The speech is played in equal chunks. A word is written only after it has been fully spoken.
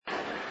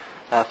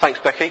Thanks,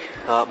 Becky.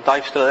 I'm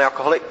Dave, still an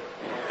alcoholic.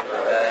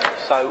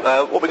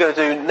 So what we're going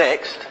to do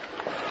next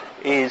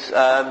is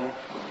I'm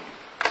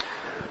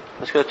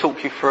just going to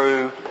talk you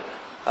through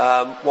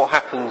what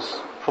happens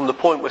from the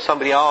point where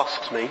somebody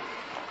asks me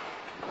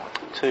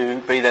to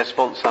be their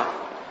sponsor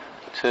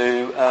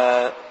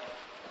to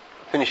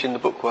finishing the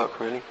bookwork,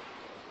 really.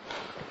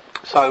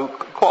 So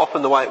quite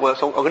often the way it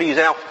works, I'm going to use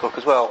Alpha Book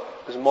as well,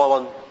 because my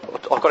one,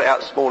 I got it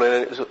out this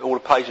morning and all the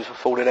pages were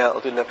falling out. I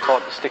didn't have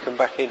time to stick them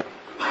back in,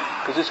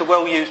 because it's a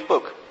well-used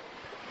book.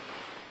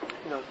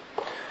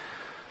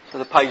 So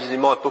the pages in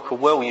my book are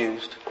well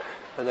used,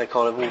 and they're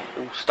kind of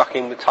all stuck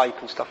in with tape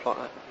and stuff like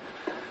that.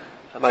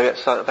 And maybe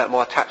that's something about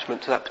my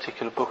attachment to that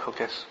particular book, I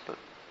guess. But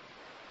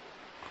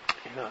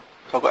so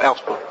I've got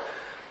Alf's book.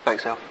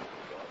 Thanks, Alf.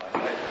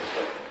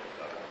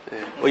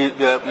 Yeah.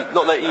 Well,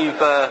 not that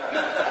you've.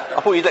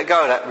 I thought you'd let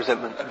go of that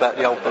resentment about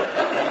the old book.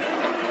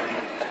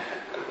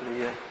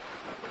 Yeah.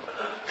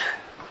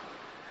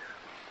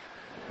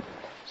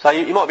 So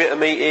you might be at a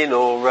meeting,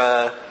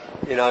 or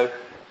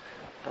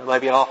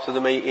maybe after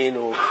the meeting,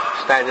 or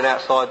standing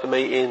outside the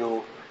meeting,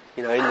 or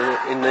in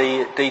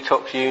the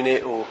detox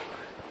unit, or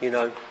you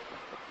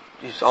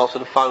just answer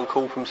the phone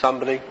call from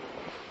somebody,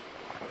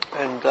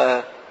 and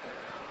quite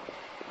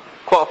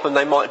often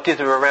they might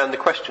dither around the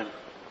question.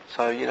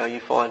 So you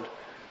find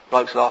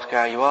blokes will ask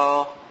how you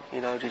are,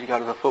 did you go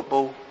to the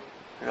football,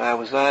 how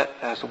was that,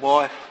 how's the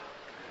wife,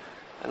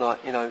 and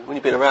when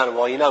you've been around a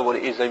while, you know what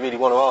it is they really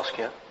want to ask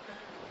you.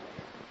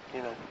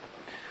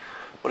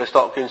 When they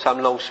start doing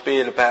some long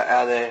spiel about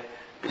how they're a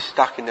bit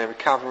stuck in their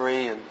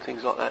recovery and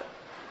things like that.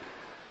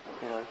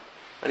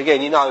 And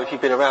again, if you've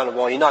been around a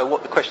while, you know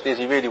what the question is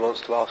he really wants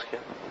to ask you.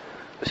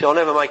 But see, I'll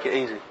never make it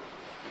easy.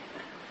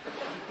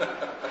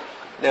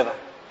 Never.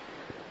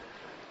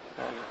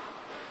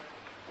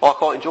 I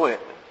can't enjoy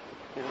it.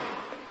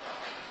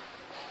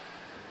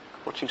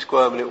 Watch him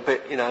squirm a little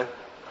bit, because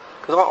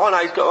I know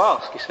he's got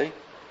to ask, you see.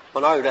 I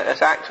know that's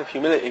an act of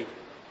humility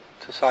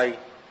to say,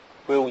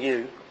 will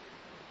you?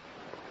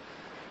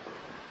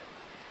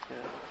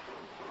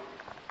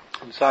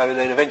 And so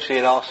then eventually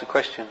he'll ask the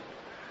question.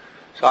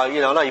 So, I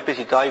know you're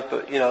busy, Dave,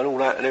 but, and all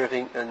that and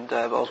everything, and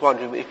but I was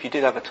wondering if you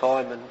did have a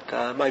time,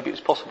 and maybe it was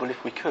possible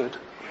if we could.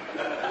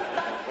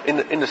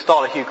 In the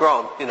style of Hugh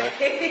Grant,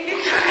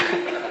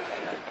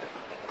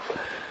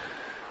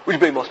 Would you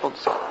be my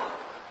sponsor?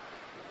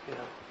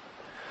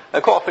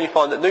 And quite often you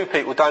find that new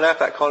people don't have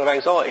that kind of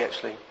anxiety,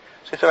 actually.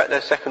 So if they're at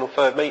their second or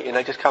third meeting,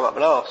 they just come up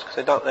and ask,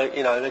 because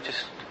they're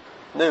just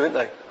new, aren't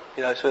they?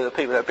 So the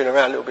people that have been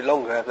around a little bit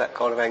longer have that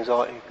kind of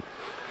anxiety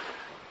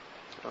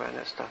around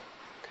that stuff.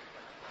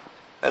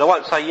 And I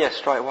won't say yes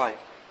straight away.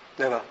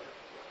 Never.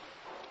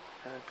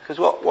 Because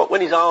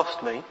when he's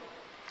asked me,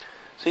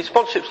 see,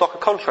 sponsorship's like a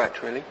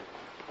contract, really.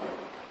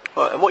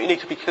 Right, and what you need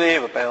to be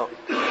clear about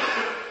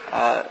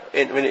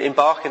in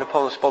embarking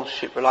upon a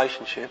sponsorship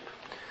relationship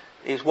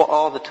is what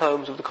are the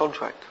terms of the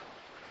contract.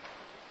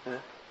 Yeah?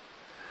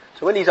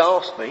 So when he's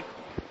asked me,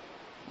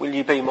 will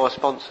you be my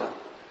sponsor?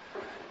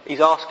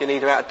 He's asking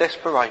either out of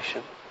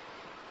desperation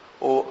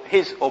or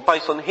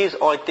based on his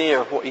idea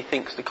of what he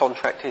thinks the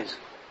contract is.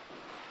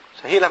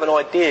 So he'll have an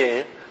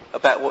idea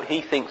about what he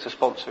thinks a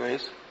sponsor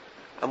is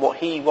and what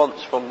he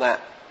wants from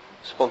that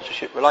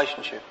sponsorship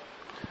relationship.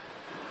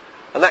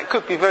 And that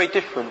could be very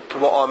different to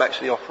what I'm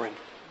actually offering.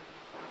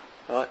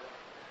 Right?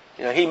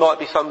 He might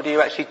be somebody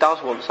who actually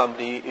does want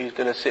somebody who's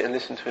going to sit and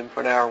listen to him for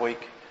an hour a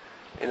week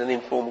in an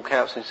informal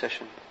counselling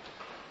session.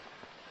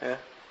 Yeah?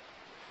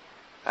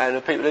 And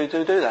the people who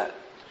do that.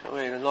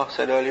 And like I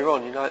said earlier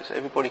on,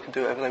 everybody can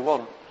do whatever they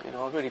want.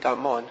 I really don't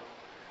mind.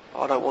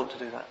 But I don't want to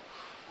do that.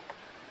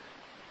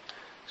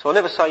 So I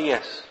never say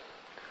yes.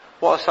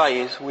 What I say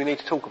is we need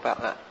to talk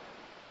about that.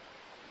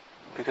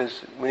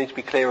 Because we need to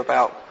be clear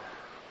about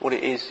what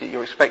it is that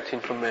you're expecting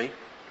from me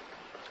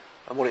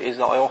and what it is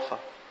that I offer.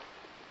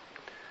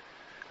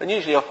 And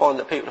usually I find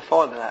that people are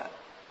fine with that.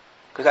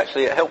 Because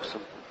actually it helps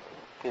them.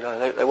 They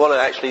want to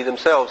actually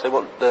themselves, they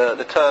want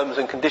the terms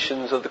and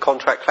conditions of the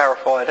contract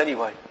clarified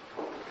anyway.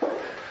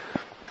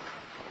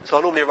 So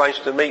I normally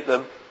arrange to meet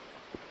them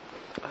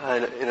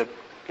in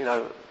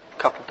a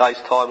couple of days'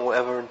 time or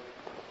whatever, and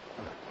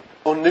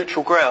on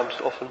neutral grounds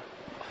often.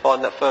 I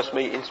find that first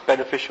meeting's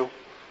beneficial.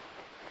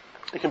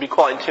 It can be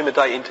quite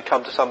intimidating to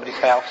come to somebody's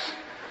house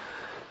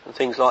and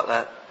things like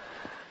that.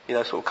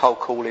 Sort of cold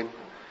calling,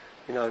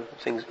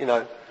 things,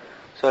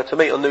 So to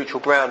meet on neutral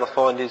ground I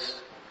find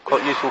is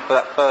quite useful for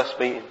that first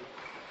meeting.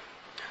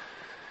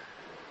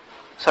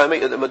 So I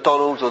meet at the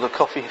McDonald's or the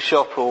coffee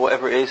shop or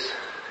whatever it is,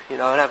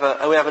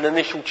 and we have an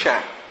initial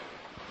chat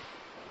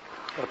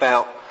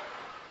about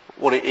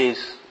what it is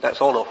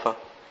that's on offer.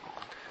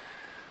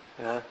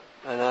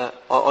 And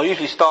I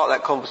usually start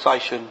that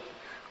conversation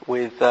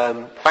with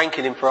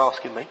thanking him for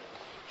asking me.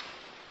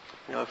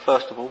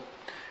 First of all,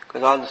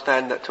 because I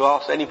understand that to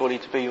ask anybody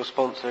to be your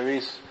sponsor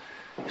is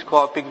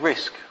quite a big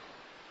risk,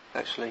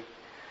 actually.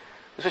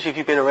 Especially if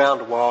you've been around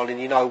a while and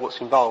you know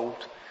what's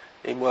involved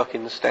in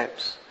working the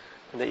steps,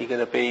 and that you're going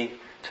to be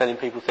telling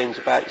people things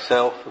about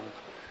yourself and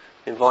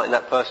inviting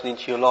that person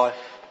into your life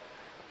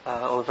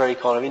on a very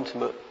kind of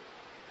intimate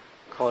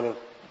kind of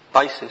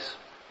basis.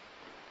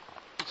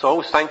 So I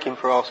always thank him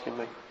for asking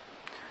me.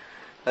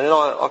 And then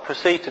I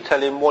proceed to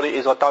tell him what it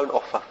is I don't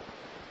offer.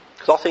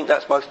 Because I think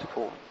that's most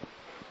important,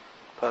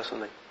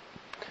 personally.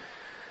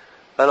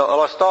 And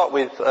I start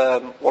with,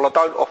 well, I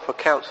don't offer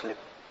counselling.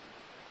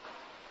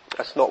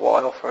 That's not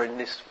what I offer in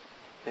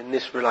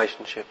this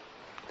relationship.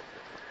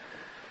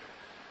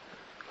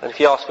 And if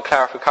you ask for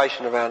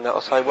clarification around that,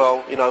 I'll say,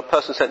 well,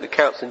 person-centred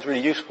counselling is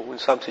really useful in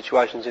some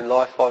situations in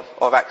life.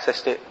 I've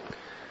accessed it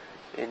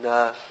in,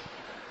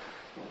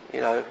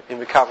 in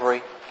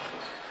recovery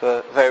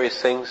for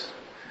various things,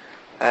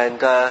 and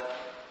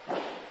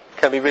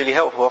can be really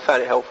helpful. I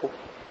found it helpful.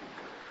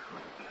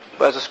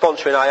 But as a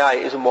sponsor in AA,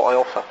 it isn't what I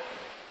offer.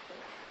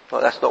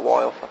 Like, that's not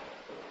what I offer.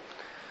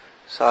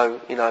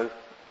 So,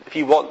 if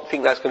you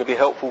think that's going to be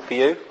helpful for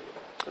you,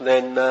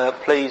 then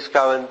please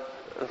go and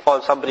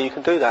find somebody who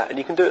can do that, and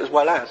you can do it as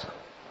well as.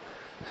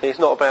 See, it's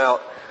not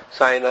about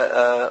saying that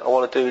I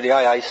want to do the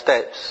AA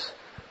steps,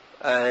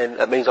 and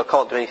that means I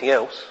can't do anything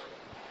else.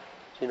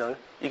 You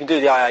can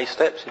do the AA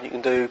steps, and you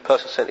can do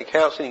person-centred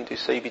counselling, you can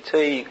do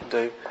CBT, you can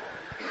do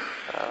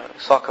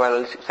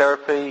psychoanalytic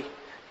therapy, you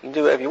can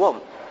do whatever you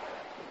want.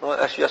 Right?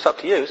 That's up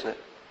to you, isn't it?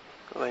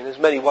 I mean, there's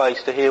many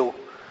ways to heal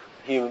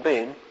a human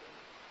being,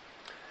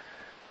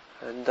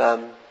 and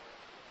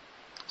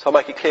so I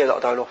make it clear that I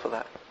don't offer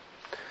that.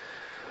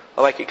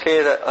 I make it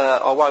clear that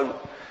I won't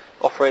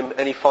offer him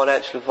any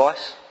financial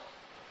advice.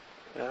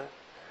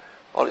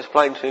 I'll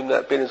explain to him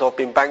that being as I've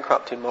been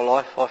bankrupt in my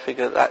life, I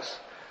figure that's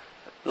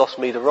lost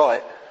me the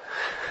right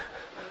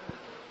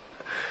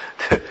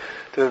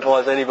to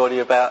advise anybody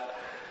about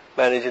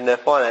managing their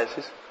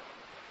finances.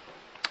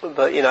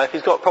 But, if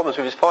he's got problems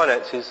with his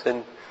finances,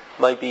 then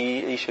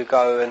maybe he should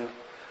go and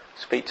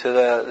speak to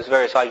there's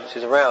various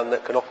agencies around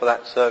that can offer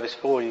that service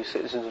for you,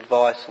 Citizens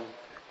Advice and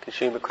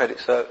Consumer Credit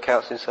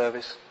Counselling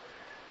Service.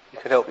 You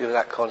can help you with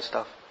that kind of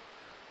stuff.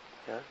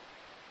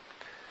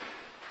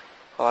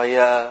 I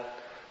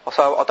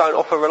say I don't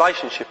offer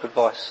relationship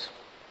advice.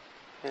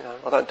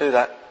 I don't do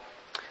that.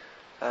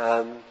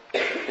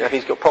 If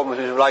he's got problems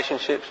with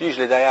relationships,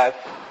 usually they have.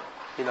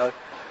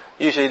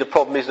 Usually the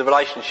problem is the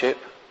relationship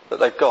that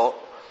they've got,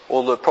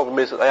 or the problem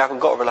is that they haven't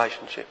got a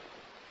relationship.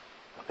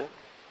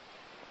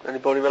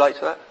 Anybody relate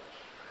to that?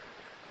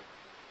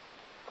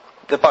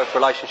 They're both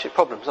relationship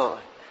problems, aren't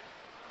they?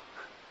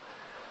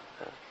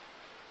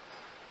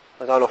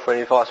 I don't offer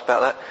any advice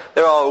about that.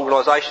 There are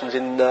organisations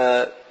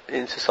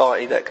in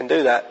society that can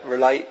do that.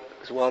 Relate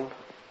is one.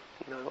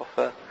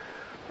 Offer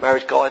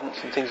marriage guidance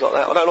and things like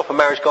that. I don't offer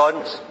marriage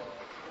guidance.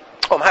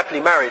 I'm happily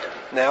married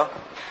now.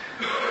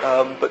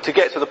 But to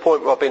get to the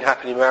point where I've been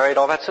happily married,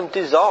 I've had some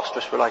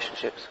disastrous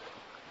relationships.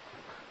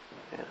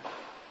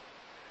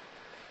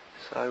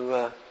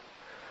 So,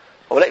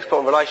 I'm an expert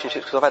on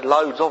relationships because I've had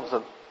loads of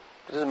them.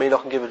 It doesn't mean I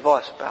can give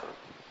advice about them.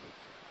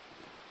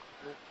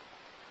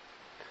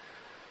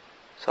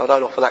 So I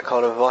don't offer that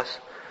kind of advice.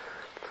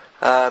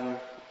 And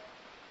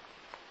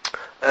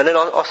then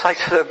I say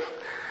to them,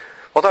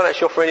 I don't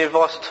actually offer any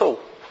advice at all.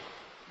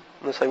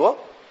 And they say, what?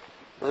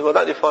 I say, well,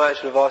 I don't do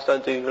financial advice,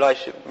 don't do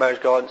relationship,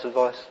 marriage guidance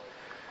advice.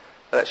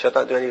 And actually I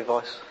don't do any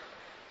advice.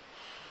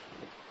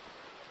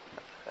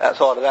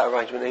 Outside of that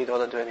arrangement either, I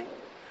don't do any.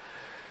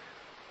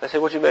 They say,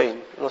 what do you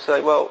mean? And I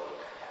say, well,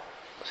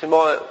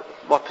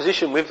 my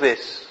position with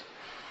this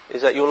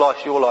is that your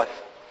life's your life.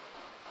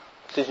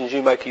 Decisions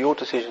you make are your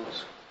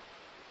decisions.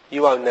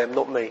 You own them,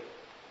 not me.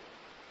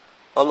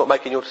 I'm not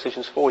making your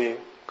decisions for you,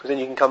 because then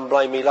you can come and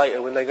blame me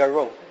later when they go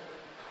wrong.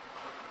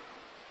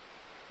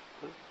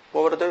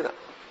 Why would I do that?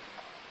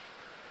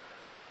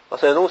 I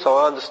said, and also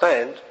I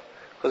understand,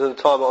 because of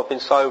the time I've been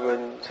sober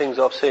and things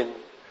I've seen,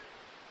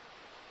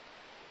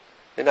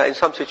 that in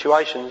some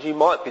situations you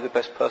might be the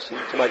best person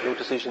to make your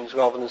decisions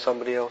rather than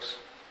somebody else.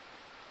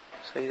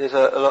 See, there's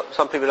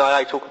some people in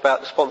AA talk about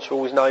the sponsor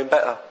always knowing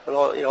better, and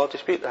I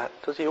dispute that.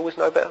 Does he always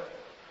know better?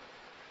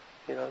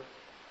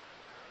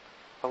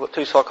 I've got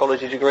 2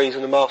 psychology degrees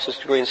and a master's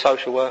degree in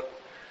social work,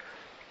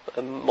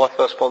 and my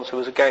first sponsor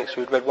was a gangster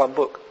who'd read 1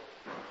 book.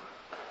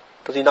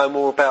 Does he know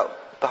more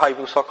about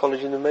behavioural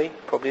psychology than me?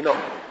 Probably not.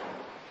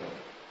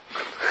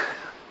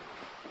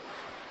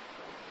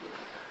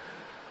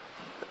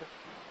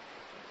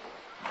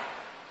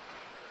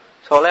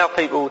 So I allow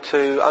people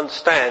to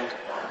understand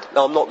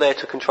that I'm not there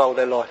to control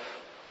their life.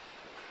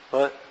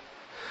 Right?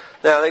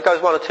 Now, it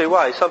goes one of 2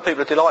 ways. Some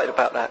people are delighted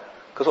about that,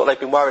 because what they've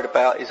been worried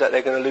about is that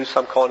they're going to lose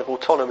some kind of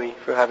autonomy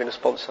through having a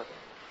sponsor.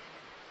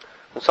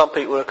 And some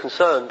people are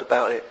concerned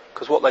about it,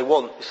 because what they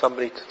want is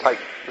somebody to take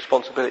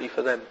responsibility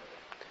for them.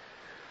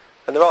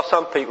 And there are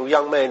some people,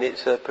 young men,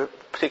 it's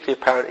particularly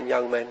apparent in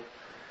young men,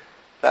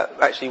 that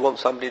actually want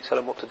somebody to tell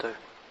them what to do.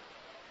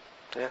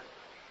 Yeah?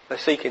 They're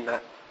seeking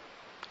that.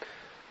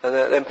 And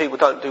then people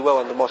don't do well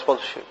under my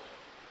sponsorship.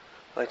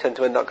 They tend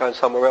to end up going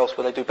somewhere else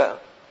where they do better.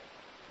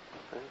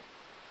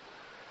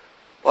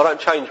 I don't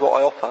change what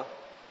I offer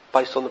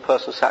based on the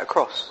person sat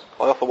across.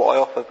 I offer what I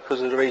offer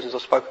because of the reasons I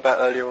spoke about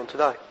earlier on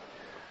today.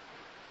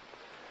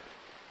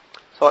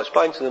 So I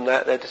explain to them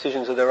that their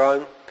decisions are their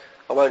own.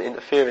 I won't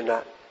interfere in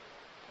that.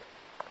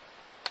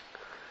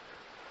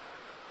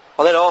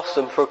 I then ask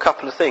them for a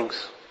couple of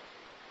things.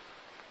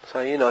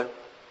 So,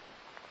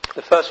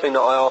 the first thing that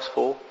I ask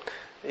for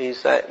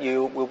is that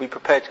you will be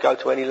prepared to go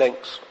to any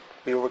lengths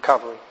for your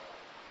recovery.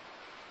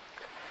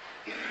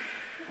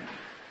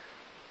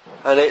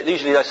 And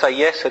usually they say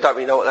yes. They don't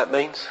really know what that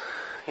means.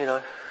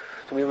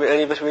 Do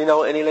any of us really know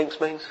what any lengths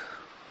means?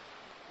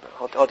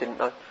 I didn't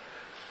know.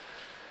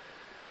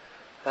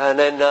 And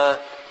then I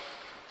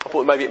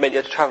thought maybe it meant you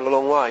had to travel a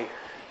long way,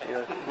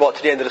 right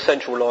to the end of the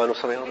Central Line or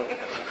something. I don't know.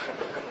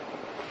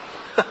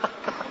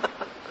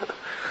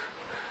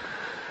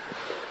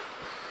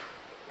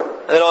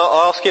 And then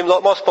I asked him,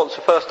 like my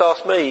sponsor first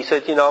asked me, he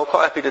said, I'm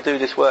quite happy to do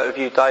this work with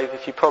you, Dave,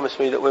 if you promise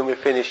me that when we're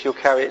finished you'll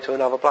carry it to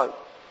another bloke.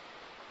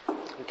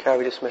 And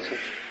carry this message.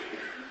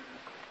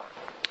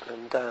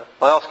 And I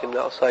asked him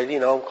that, I say,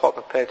 I'm quite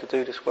prepared to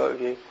do this work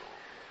with you,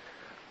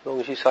 as long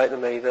as you say to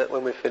me that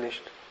when we're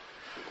finished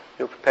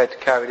you're prepared to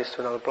carry this to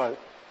another bloke.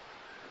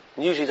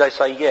 And usually they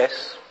say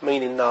yes,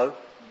 meaning no,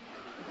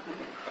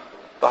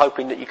 but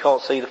hoping that you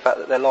can't see the fact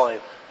that they're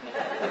lying.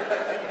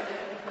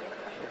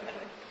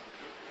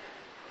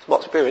 It's my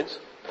experience.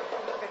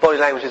 Body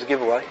language is a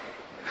giveaway.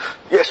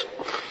 Yes.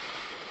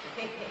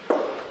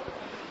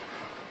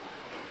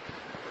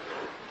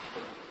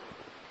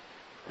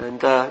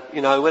 And,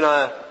 when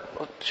I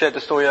shared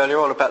the story earlier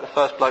on about the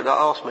first bloke that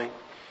asked me,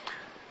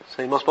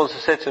 see, my sponsor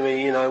said to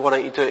me, why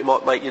don't you do it? It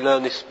might make you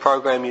learn this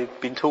program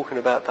you've been talking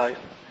about, Dave.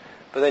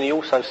 But then he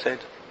also said,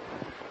 do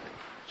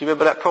you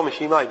remember that promise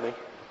you made me?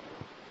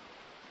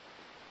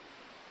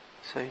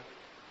 See?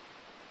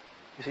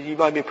 He said, you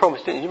made me a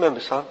promise, didn't you? You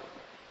remember, son?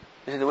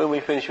 He said that when we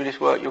finish with this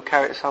work, you'll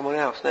carry it to someone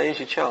else. Now here's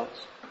your chance.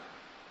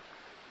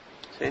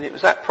 See, and it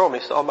was that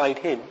promise that I made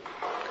him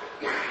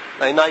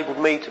that enabled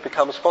me to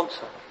become a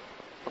sponsor.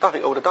 I don't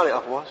think I would have done it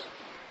otherwise.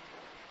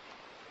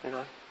 It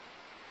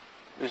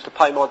was to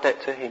pay my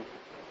debt to him.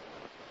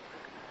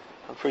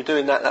 And through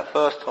doing that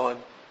first time,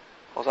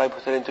 I was able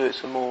to then do it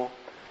some more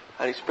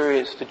and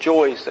experience the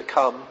joys that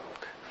come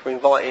for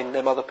inviting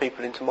them other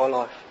people into my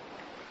life.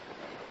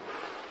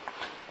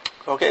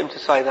 So I'll get him to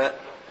say that.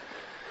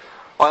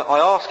 I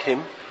ask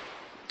him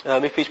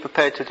if he's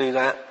prepared to do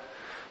that.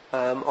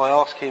 I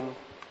ask him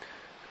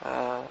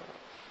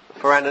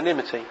for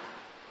anonymity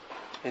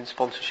in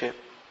sponsorship.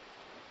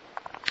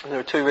 And there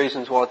are two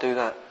reasons why I do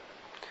that.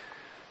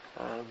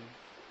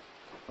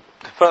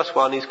 The first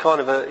one is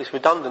it's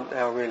redundant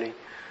now really.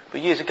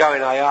 But years ago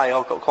in AA I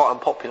got quite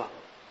unpopular.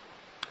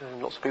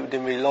 And lots of people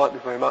didn't really like me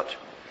very much.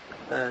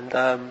 And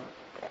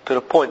to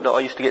the point that I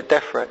used to get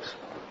death threats.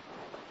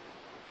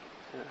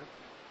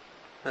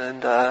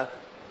 And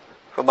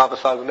from other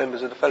sober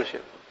members of the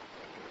fellowship.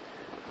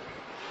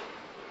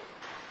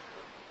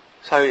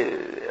 So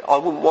I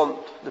wouldn't want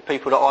the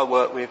people that I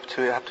work with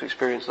to have to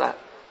experience that.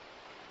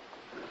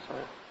 So,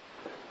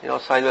 I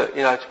say, look,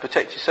 to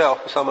protect yourself,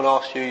 if someone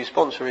asks you who your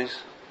sponsor is,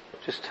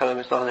 just tell them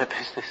it's none of their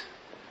business.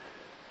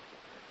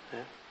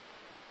 Yeah.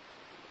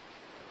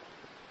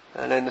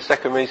 And then the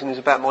second reason is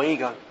about my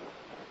ego.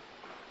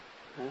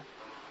 Yeah.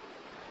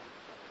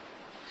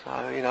 So,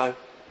 I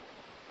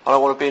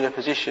don't want to be in a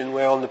position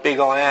where I'm the big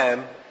I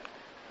am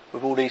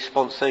with all these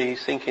sponsees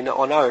thinking that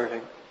I know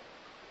everything.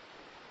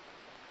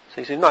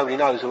 So he said, nobody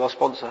knows who I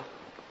sponsor.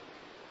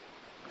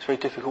 It's very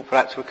difficult for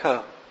that to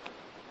occur.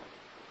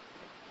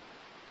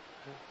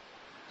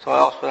 So I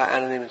ask for that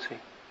anonymity.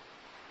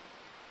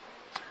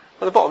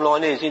 Well, the bottom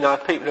line is,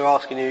 if people are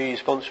asking you who your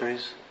sponsor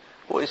is,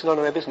 well, it's none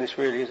of their business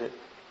really, is it?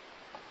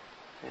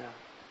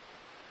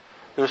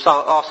 There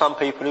are some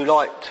people who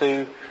like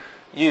to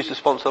use the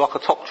sponsor like a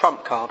top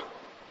trump card.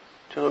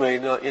 Do you know what I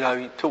mean?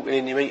 You're talking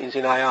in your meetings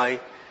in AA,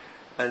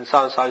 and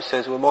so-and-so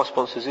says, well, my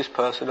sponsor's this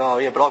person. Oh,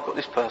 yeah, but I've got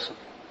this person.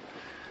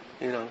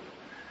 And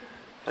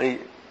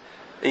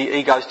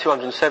he goes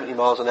 270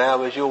 miles an hour,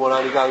 whereas your one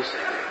only goes...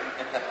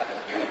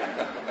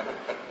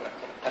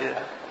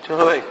 Yeah. Do you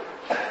know what I mean?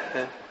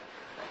 Yeah.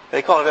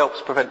 It kind of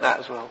helps prevent that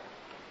as well.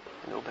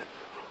 A little bit.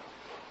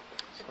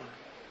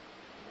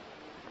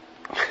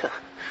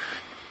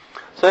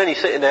 So then he's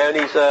sitting there and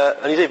he's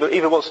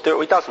either wants to do it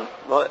or he doesn't.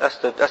 Right? That's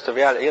the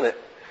reality, isn't it?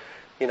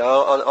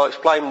 I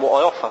explain what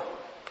I offer.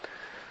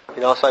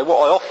 I say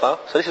what I offer,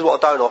 so this is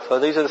what I don't offer,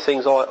 these are the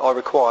things I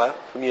require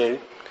from you,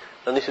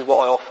 and this is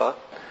what I offer.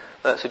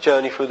 That's a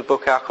journey through the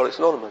book Alcoholics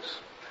Anonymous.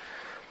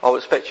 I would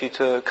expect you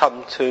to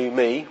come to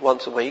me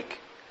once a week,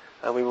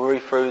 and we will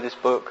read through this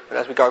book, and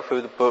as we go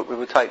through the book, we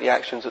will take the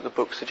actions that the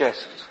book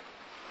suggests.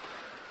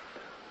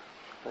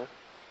 Yeah?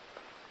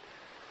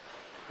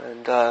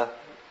 And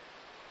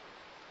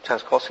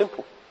sounds quite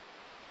simple.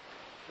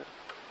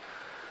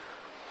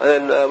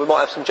 And then we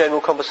might have some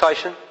general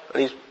conversation,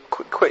 and he's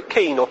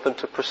keen often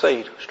to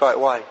proceed straight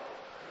away.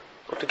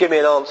 Or to give me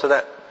an answer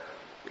that,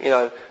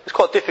 it's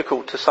quite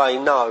difficult to say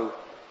no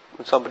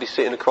when somebody's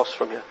sitting across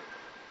from you.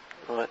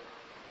 Right?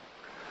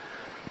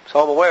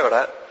 So I'm aware of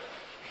that.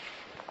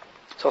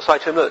 So I say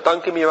to him, look,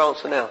 don't give me your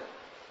answer now.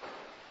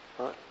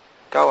 Right?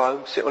 Go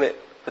home, sit on it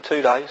for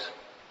 2 days,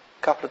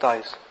 a couple of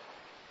days.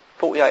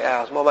 48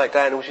 hours. My mate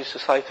Dan always used to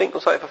say, think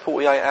on something for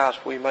 48 hours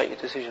before you make your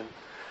decision.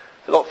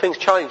 A lot of things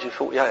change in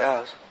 48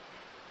 hours.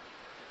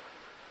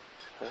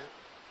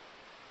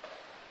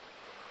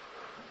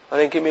 And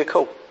then give me a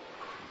call.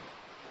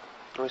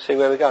 And we'll see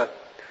where we go.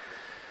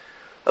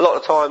 A lot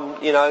of the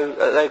time, you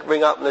know, they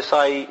ring up and they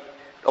say,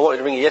 I wanted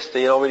to ring you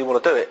yesterday and I really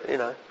want to do it, you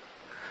know.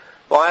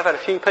 Well, I have had a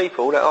few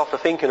people that after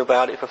thinking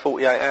about it for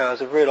 48 hours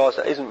have realised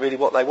that isn't really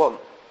what they want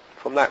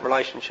from that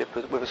relationship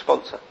with a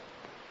sponsor.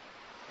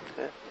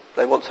 Yeah?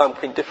 They want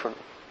something different.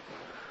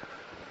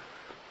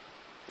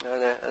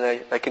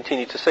 And they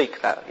continue to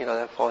seek that, you know,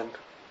 they'll find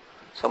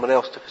someone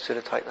else to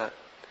facilitate that.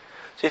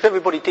 So if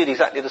everybody did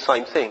exactly the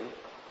same thing,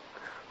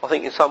 I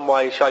think in some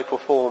way, shape or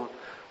form,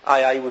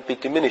 AA would be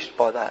diminished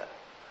by that.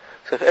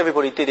 So if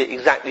everybody did it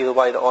exactly the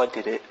way that I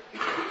did it,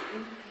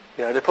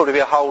 you know, there'd probably be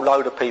a whole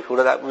load of people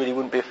that really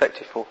wouldn't be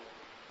effective for,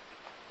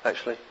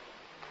 actually.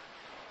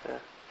 Yeah.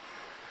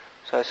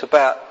 So it's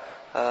about,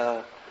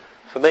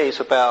 for me,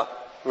 it's about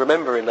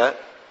remembering that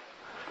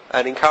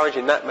and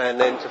encouraging that man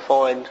then to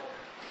find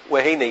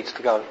where he needs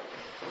to go.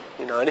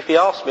 You know, and if he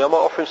asks me, I might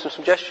offer him some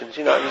suggestions.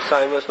 You know, he's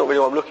saying, well, that's not really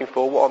what I'm looking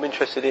for. What I'm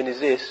interested in is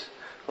this.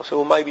 I said,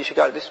 well, maybe you should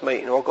go to this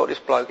meeting, or I've got this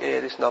bloke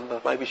here, this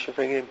number. Maybe you should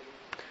ring him.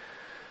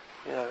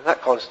 You know,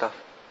 that kind of stuff.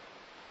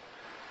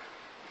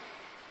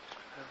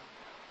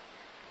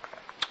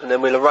 And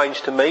then we'll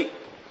arrange to meet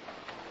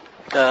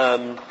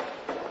the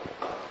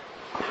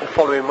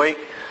following week.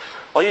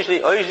 I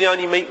usually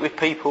only meet with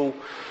people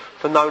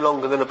for no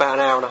longer than about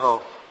an hour and a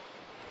half.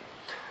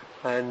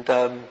 And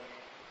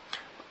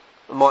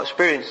my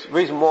experience, the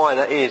reason why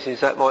that is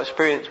that my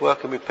experience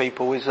working with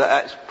people is that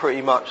that's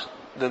pretty much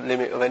the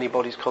limit of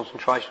anybody's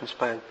concentration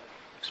span,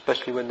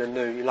 especially when they're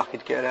new. You're lucky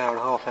to get an hour and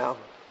a half out of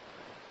them.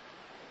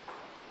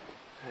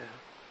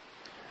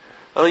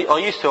 Yeah. I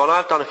used to, and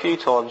I've done a few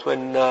times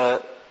when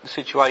the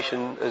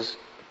situation has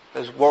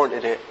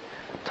warranted it,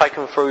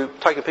 taken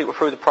people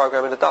through the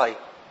program in a day.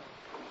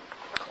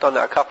 I've done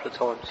that a couple of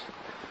times.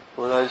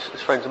 Well, there's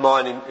friends of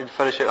mine in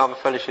fellowship, other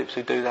fellowships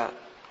who do that.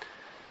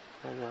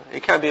 And,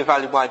 it can be a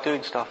valid way of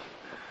doing stuff.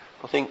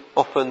 I think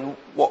often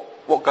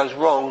what goes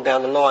wrong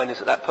down the line is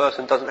that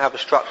person doesn't have a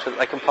structure that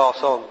they can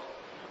pass on,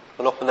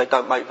 and often they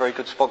don't make very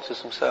good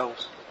sponsors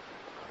themselves.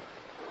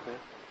 Yeah.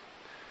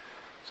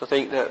 So I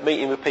think that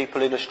meeting with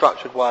people in a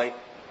structured way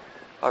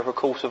over a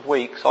course of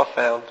weeks, I've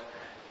found,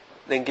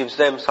 then gives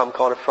them some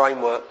kind of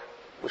framework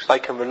which they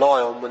can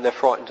rely on when they're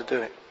frightened to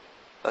do it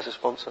as a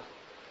sponsor.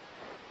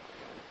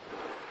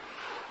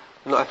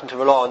 Not having to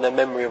rely on their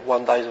memory of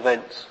one day's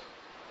events.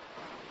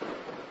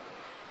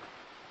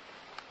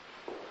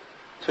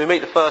 So we meet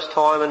the first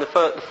time, and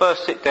the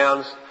first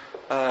sit-downs,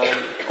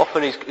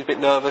 often he's a bit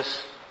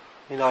nervous.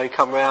 You know, you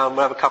come round,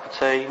 we'll have a cup of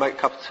tea, make a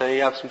cup of tea,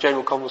 have some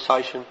general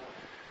conversation.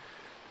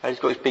 And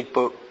he's got his big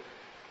book.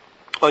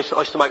 I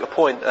used to make a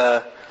point,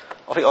 I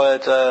think I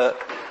heard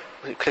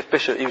Cliff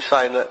Bishop, he was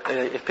saying that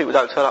if people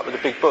don't turn up with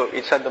a big book,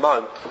 he'd send them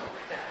home.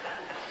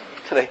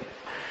 Didn't he?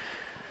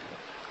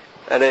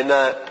 And then,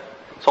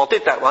 so I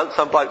did that once.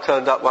 Some bloke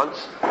turned up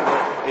once.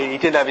 He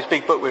didn't have his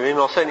big book with him, and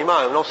I sent him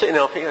home. And I was sitting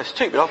there, I thinking, that's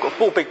stupid, I've got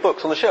 4 big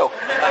books on the shelf.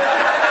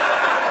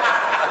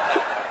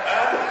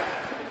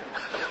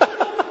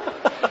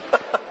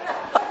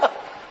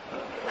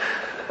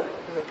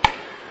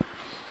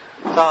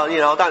 So, you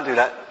know, I don't do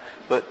that.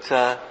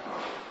 But,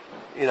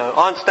 you know,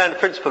 I understand the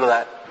principle of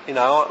that. You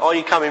know, are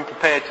you coming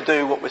prepared to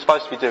do what we're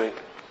supposed to be doing?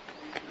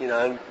 You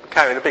know, and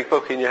carrying a big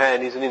book in your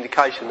hand is an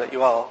indication that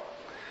you are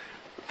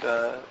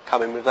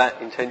coming with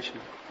that intention.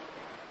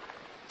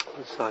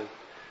 So,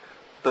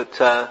 but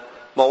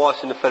my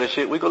wife's in the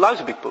fellowship, we've got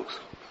loads of big books.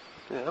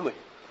 Yeah, haven't we?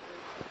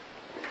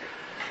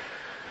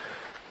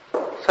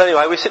 So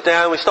anyway, we sit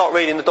down, we start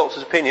reading the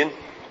doctor's opinion.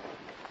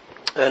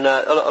 And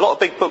a lot of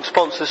big book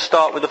sponsors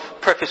start with the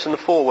preface and the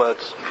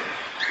forewords.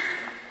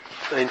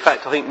 In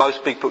fact, I think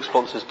most big book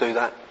sponsors do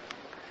that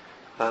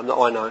I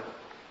know.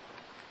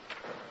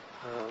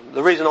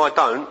 The reason I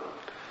don't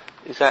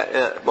is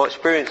that my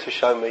experience has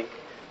shown me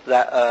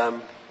that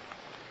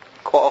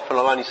quite often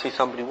I'll only see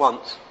somebody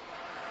once,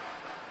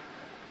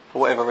 for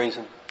whatever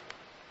reason.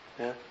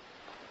 Yeah.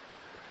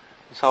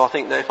 So I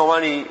think that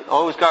I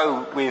always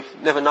go with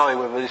never knowing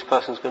whether this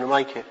person's going to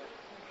make it.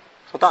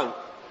 So I don't.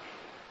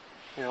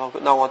 You know, I've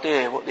got no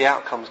idea what the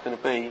outcome's going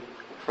to be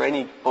for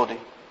anybody.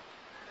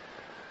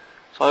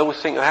 So I always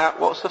think,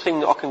 what's the thing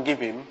that I can give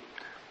him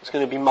that's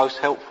going to be most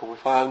helpful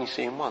if I only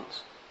see him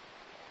once?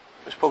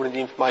 It's probably the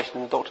information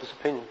in the doctor's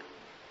opinion.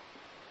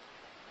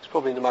 It's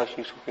probably the most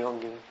useful thing I can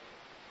give him.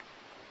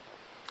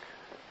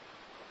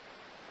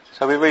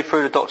 So we read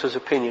through the doctor's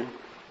opinion,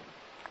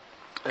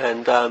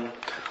 and I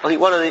think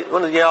one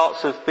of the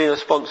arts of being a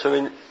sponsor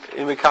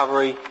in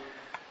recovery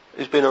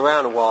who's been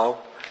around a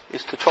while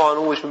is to try and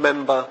always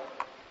remember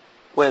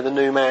where the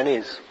new man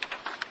is.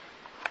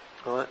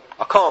 Right?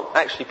 I can't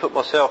actually put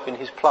myself in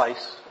his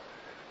place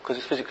because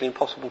it's physically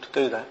impossible to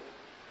do that.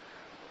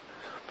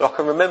 But I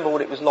can remember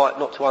what it was like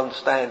not to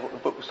understand what the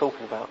book was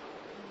talking about.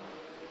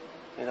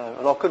 You know,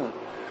 and I couldn't.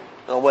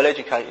 And I'm well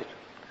educated.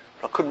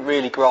 But I couldn't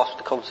really grasp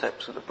the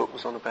concepts that the book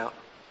was on about.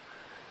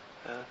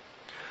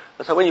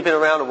 And so when you've been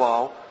around a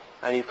while,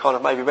 and you've kind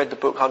of maybe read the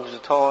book hundreds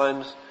of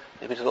times,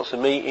 you've been to lots of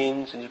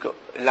meetings, and you've got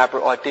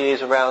elaborate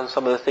ideas around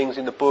some of the things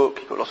in the book,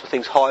 you've got lots of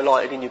things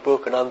highlighted in your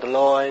book and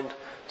underlined,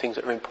 things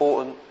that are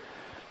important,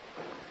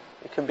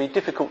 it can be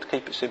difficult to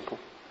keep it simple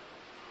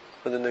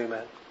for the new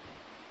man.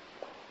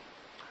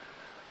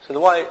 So the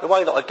way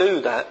that I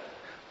do that,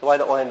 the way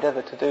that I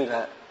endeavour to do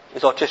that,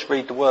 is I just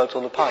read the words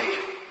on the page.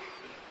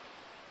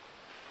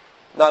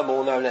 No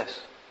more, no less.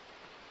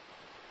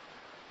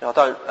 I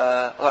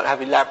don't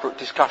have elaborate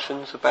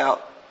discussions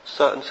about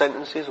certain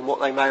sentences and what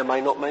they may or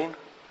may not mean.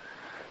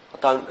 I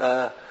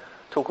don't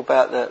talk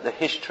about the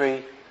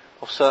history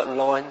of certain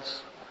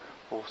lines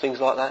or things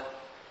like that,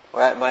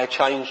 or how it may have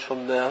changed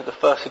from the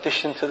first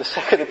edition to the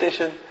second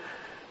edition,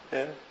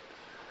 yeah,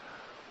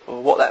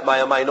 or what that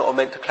may or may not have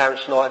meant to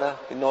Clarence Snyder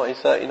in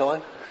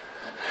 1939.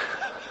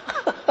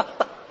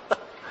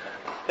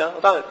 I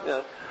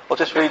don't. I'll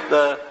just read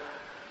the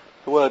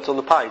words on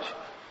the page,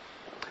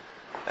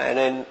 and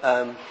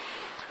then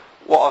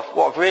what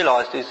I've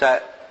realised is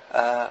that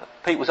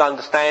people's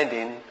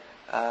understanding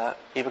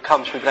either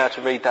comes through being able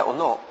to read that or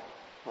not,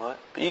 right?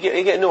 But you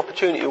get an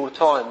opportunity all the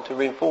time to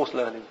reinforce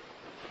learning.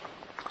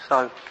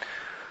 So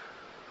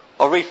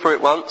I'll read through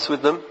it once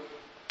with them,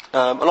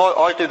 and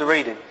I do the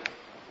reading,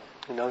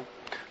 And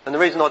the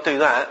reason I do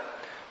that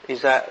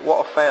is that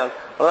what I've found,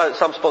 I know that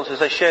some sponsors,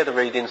 they share the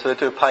reading, so they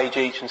do a page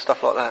each and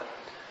stuff like that,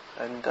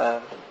 and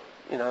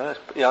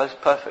that's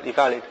perfectly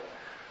valid.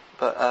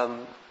 But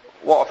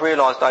what I've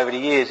realised over the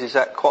years is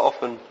that quite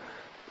often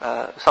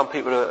some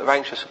people are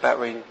anxious about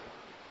reading.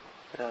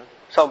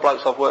 Some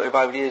blokes I've worked with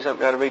over the years haven't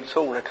been able to read at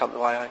all when they come to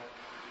AA.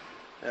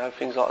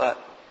 Things like that.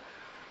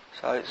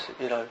 So it's,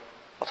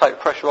 I take the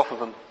pressure off of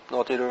them and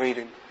I do the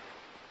reading.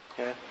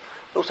 Yeah.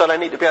 Also, they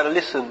need to be able to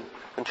listen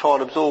and try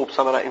and absorb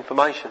some of that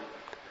information.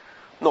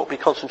 Not be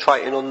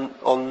concentrating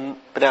on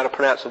being able to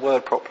pronounce a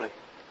word properly.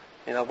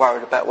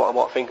 Worried about what I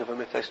might think of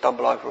them if they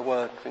stumble over a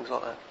word and things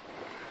like that.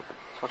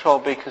 So I try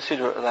and be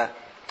considerate of that.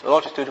 And I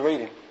just do the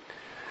reading.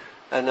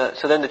 And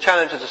so then the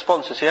challenge as a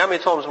sponsor, see, how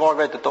many times have I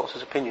read the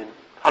doctor's opinion?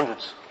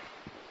 Hundreds.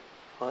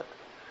 Right?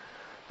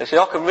 They say,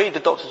 I can read the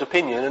doctor's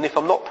opinion, and if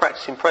I'm not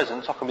practising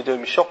presence, I can be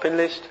doing my shopping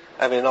list,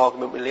 having an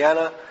argument with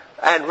Leanna,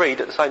 and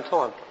read at the same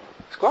time.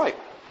 It's great.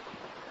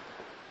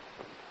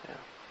 Yeah.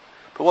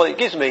 But what it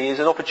gives me is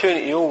an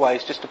opportunity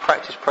always just to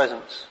practice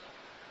presence.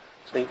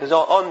 See, because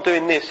I'm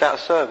doing this out of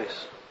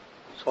service.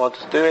 So I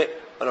just do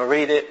it, and I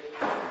read it,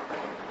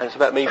 and it's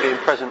about me being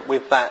present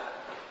with that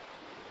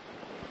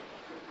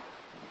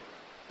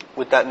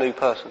new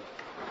person.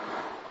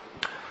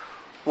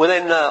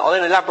 I'll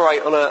then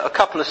elaborate on a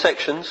couple of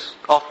sections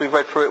after we've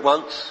read through it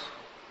once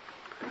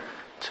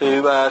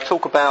to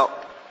talk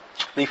about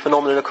the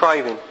phenomenon of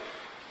craving.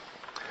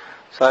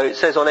 So it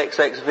says on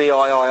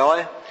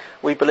XXVIII,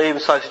 we believe,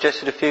 and so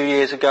suggested a few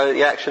years ago, that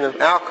the action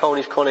of alcohol in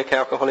his chronic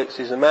alcoholics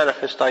is a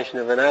manifestation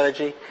of an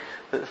allergy,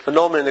 that the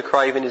phenomenon of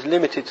craving is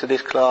limited to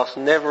this class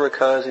and never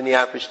occurs in the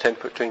average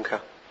temperate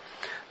drinker.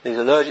 These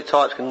allergic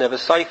types can never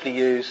safely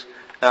use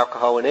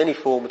alcohol in any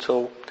form at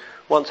all.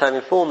 Once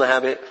having formed the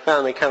habit,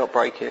 found they cannot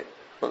break it.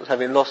 Once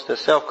having lost their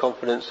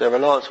self-confidence, their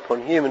reliance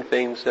upon human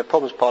things, their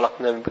problems pile up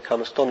and then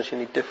become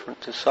astonishingly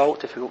difficult to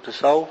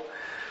solve.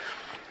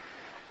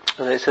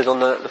 And it says on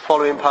the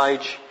following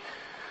page,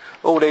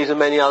 all these and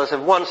many others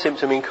have one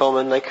symptom in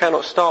common. They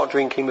cannot start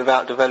drinking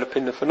without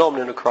developing the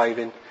phenomenon of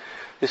craving.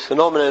 This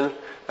phenomenon,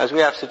 as we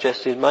have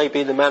suggested, may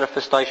be the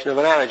manifestation of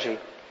an allergy,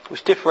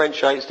 which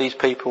differentiates these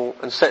people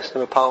and sets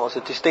them apart as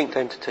a distinct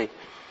entity.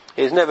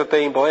 It has never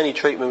been, by any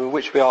treatment with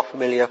which we are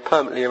familiar,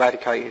 permanently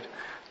eradicated.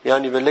 The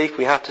only relief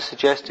we have to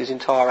suggest is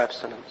entire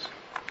abstinence.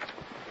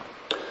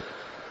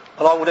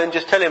 And I will then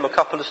just tell him a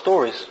couple of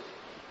stories.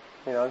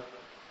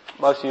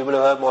 Most of you will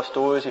have heard my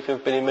stories if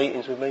you've been in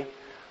meetings with me.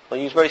 I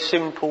use very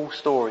simple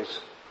stories.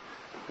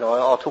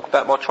 I'll talk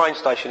about my train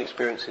station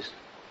experiences.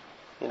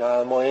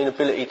 My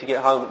inability to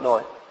get home at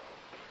night.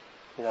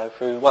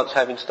 Through once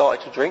having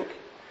started to drink,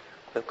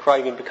 the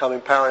craving becoming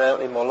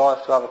paramount in my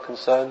life to other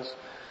concerns,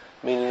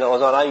 meaning that I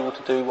was unable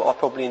to do what I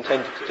probably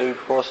intended to do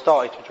before I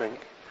started to drink.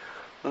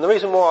 And the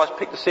reason why I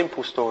picked the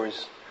simple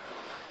stories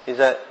is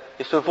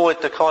to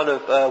avoid the kind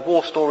of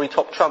war story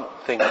top trump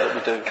thing that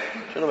we do. Do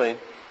you know what I mean?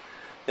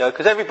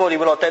 Because everybody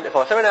will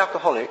identify, if they're an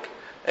alcoholic,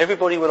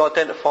 everybody will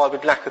identify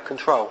with lack of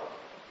control.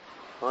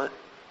 Right?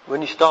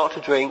 When you start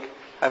to drink,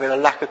 having a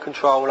lack of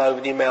control over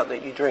the amount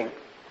that you drink.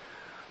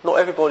 Not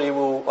everybody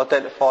will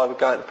identify with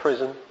going to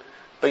prison,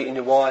 beating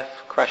your wife,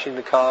 crashing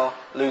the car,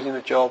 losing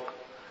the job.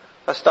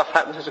 That stuff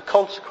happens as a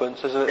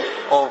consequence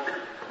of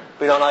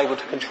being unable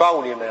to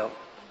control the amount.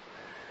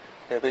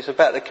 But it's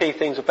about the key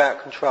things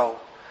about control.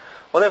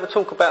 I never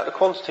talk about the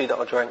quantity that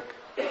I drank,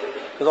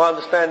 because I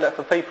understand that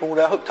for people,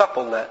 they're hooked up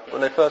on that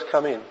when they first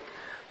come in.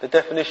 The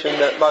definition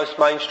that most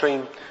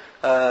mainstream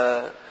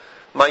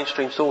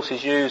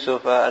sources use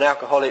of an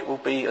alcoholic will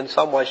be in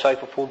some way,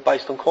 shape or form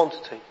based on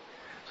quantity.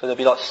 So there'll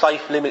be like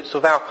safe limits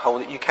of alcohol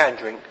that you can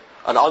drink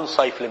and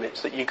unsafe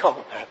limits that you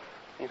can't have.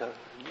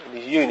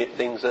 These unit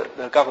things that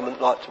the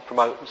government like to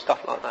promote and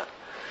stuff like that.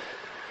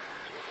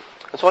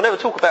 And so I never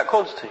talk about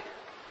quantity.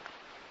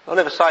 I'll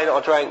never say that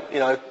I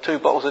drank, 2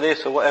 bottles of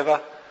this or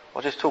whatever.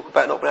 I'll just talk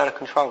about not being able to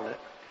control it.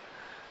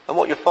 And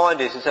what you'll find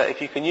is that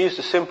if you can use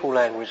the simple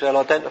language, they'll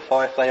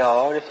identify if they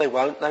are, and if they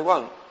won't, they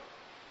won't.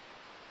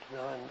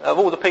 And of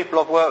all the people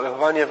I've worked with,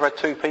 I've only ever had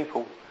 2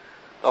 people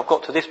that I've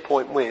got to this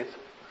point with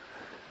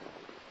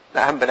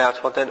that haven't been able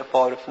to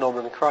identify the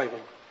phenomenon of craving.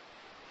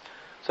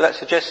 So that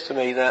suggests to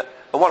me that,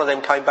 and one of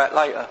them came back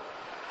later,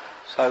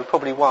 so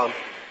probably one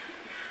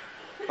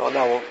that I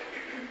know of.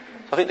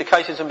 So I think the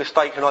cases of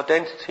mistaken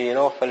identity in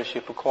our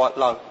fellowship are quite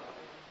low.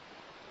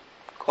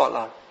 Quite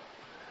low.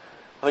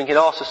 I think in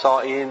our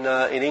society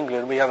in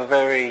England we have a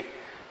very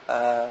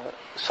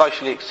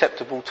socially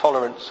acceptable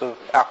tolerance of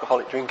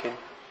alcoholic drinking.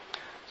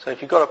 So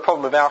if you've got a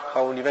problem with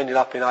alcohol and you've ended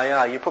up in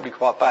AA, you're probably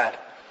quite bad.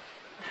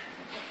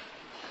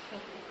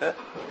 Yeah?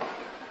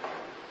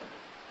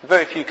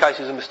 Very few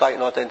cases of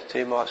mistaken identity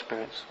in my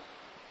experience.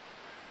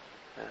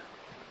 Yeah.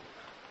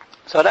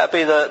 So that'll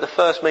be the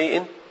first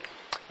meeting.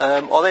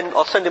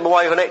 I'll send him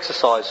away with an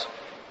exercise,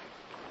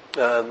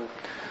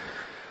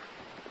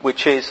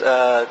 which is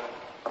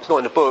it's not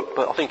in the book,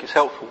 but I think it's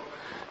helpful.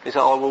 Is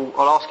that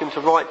I'll ask him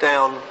to write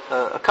down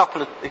a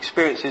couple of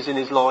experiences in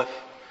his life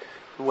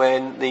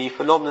when the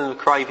phenomenon of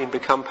craving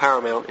become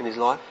paramount in his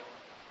life.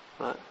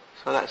 Right?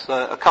 So that's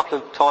a couple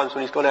of times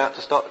when he's gone out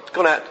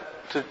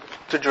to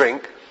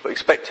drink, but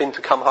expecting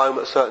to come home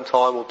at a certain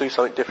time or do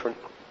something different.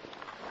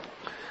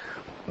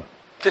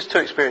 Just 2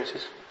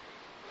 experiences.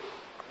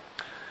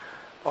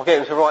 I'll get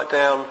him to write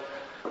down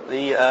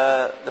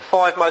the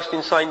 5 most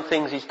insane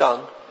things he's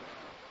done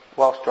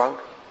whilst drunk.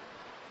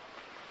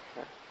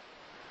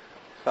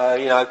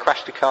 So,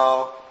 crashed a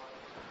car,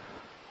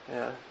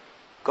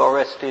 got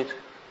arrested,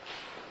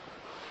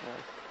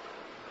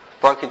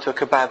 broke into a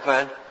kebab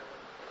van.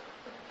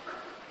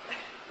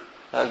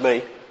 That was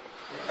me.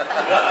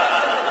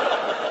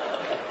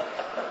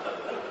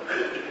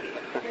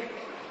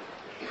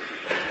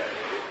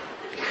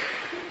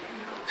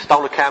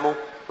 Stole a camel.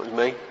 That was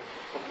me.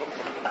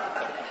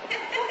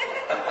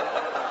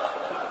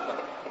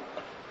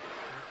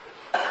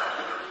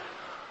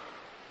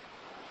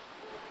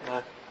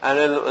 And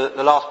then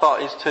the last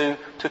part is to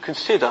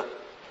consider.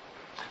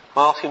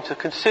 I ask him to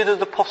consider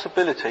the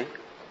possibility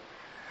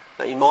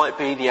that he might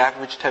be the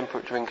average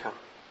temperate drinker.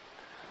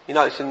 You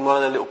notice in one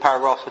of the little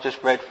paragraphs I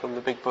just read from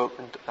the big book,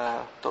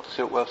 Dr.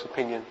 Silkworth's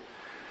opinion,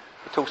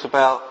 it talks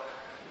about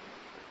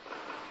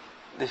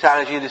this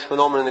allergy, this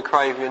phenomenon of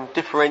craving,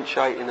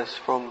 differentiating us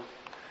from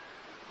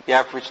the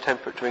average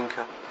temperate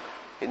drinker.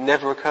 It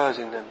never occurs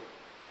in them.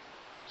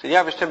 So the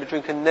average temperate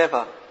drinker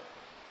never,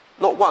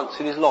 not once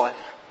in his life,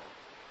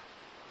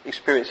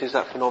 experiences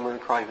that phenomenon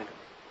of craving.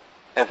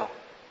 Ever.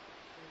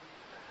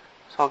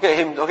 So I'll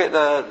get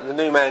the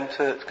new man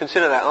to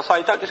consider that. I'll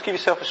say, don't just give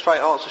yourself a straight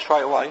answer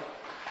straight away.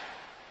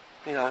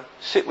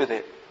 Sit with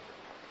it.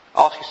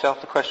 Ask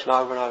yourself the question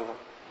over and over.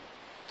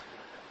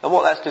 And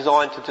what that's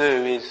designed to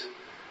do is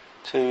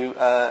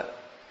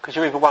because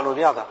you're either one or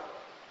the other.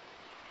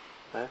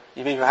 Yeah?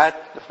 You've either had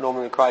the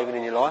phenomenon of craving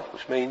in your life,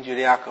 which means you're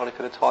the alcoholic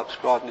of the type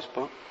described in this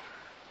book,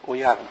 or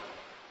you haven't.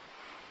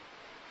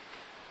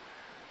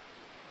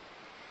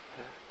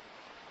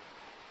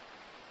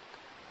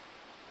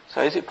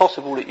 So is it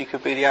possible that you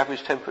could be the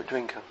average temperate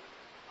drinker?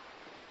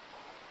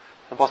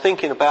 And by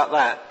thinking about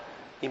that,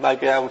 he may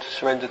be able to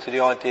surrender to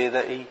the idea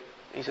that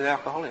he's an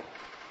alcoholic.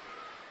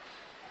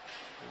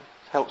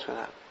 It helps with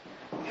that.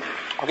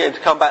 I'll get him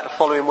to come back the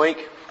following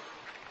week.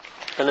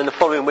 And then the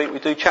following week we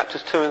do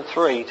chapters 2 and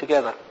 3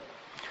 together.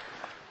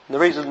 And the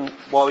reason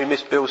why we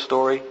missed Bill's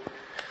story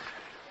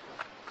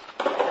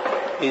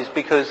is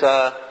because,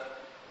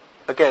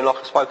 again, like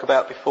I spoke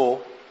about before,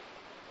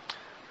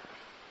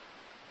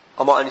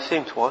 I might only see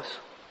him twice.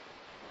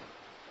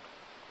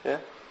 Yeah?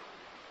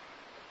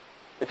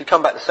 If you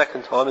come back the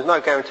second time, there's no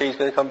guarantee he's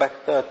going to come back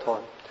a third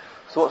time.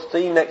 So what's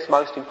the next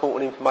most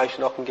important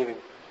information I can give him?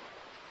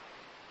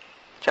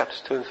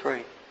 Chapters 2 and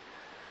 3.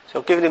 So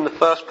I've given him the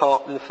first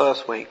part in the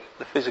first week,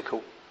 the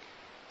physical.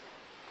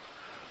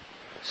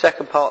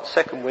 Second part,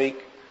 second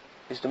week,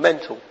 is the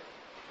mental.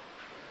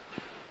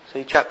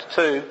 See, chapter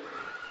 2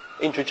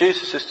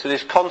 introduces us to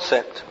this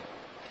concept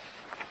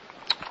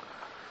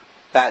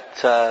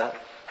that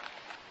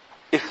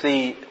if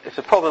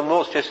the problem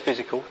was just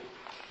physical,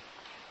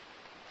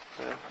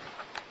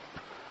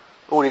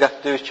 all he'd have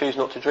to do is choose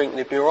not to drink and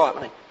he'd be alright,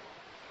 wouldn't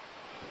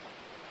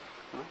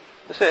he?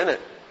 That's it, isn't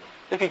it?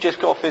 If you just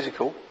got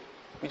physical,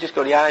 you just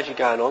got the allergy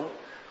going on,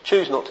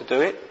 choose not to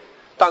do it,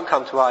 don't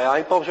come to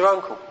AA, Bob's your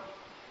uncle.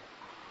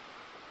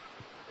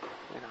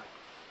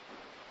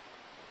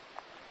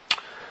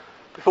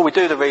 Before we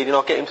do the reading,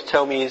 I'll get him to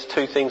tell me his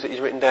 2 things that he's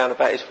written down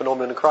about his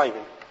phenomenon of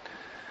craving.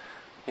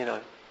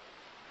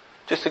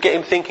 Just to get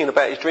him thinking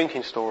about his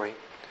drinking story.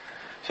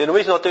 See, the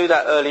reason I do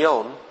that early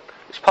on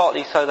is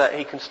partly so that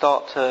he can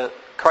start to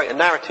create a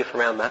narrative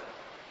around that.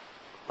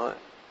 Right?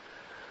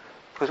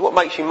 Because what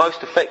makes you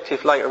most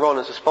effective later on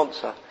as a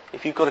sponsor,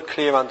 if you've got a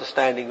clear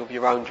understanding of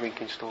your own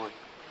drinking story.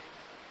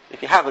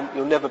 If you haven't,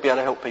 you'll never be able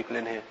to help people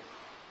in here.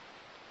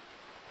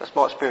 That's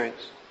my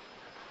experience.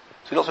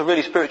 See, lots of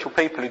really spiritual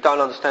people who don't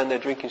understand their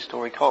drinking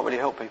story can't really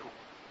help people.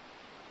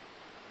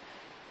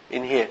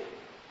 In here.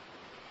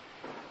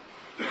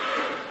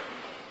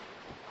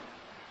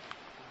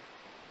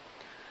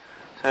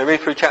 So I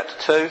read through chapter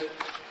 2,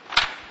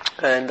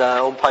 and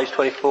on page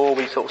 24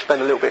 we sort of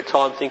spend a little bit of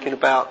time thinking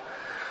about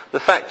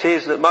the fact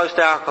is that most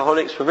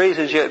alcoholics, for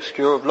reasons yet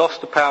obscure, have lost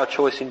the power of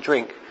choice in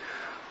drink.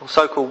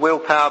 So-called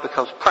willpower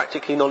becomes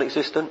practically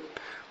non-existent.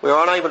 We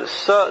are unable at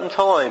certain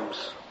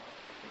times,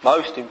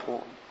 most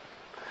important,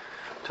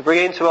 to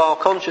bring into our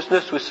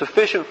consciousness with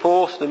sufficient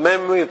force the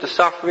memory of the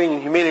suffering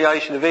and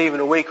humiliation of even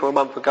a week or a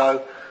month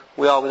ago.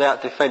 We are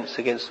without defence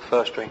against the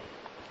first drink.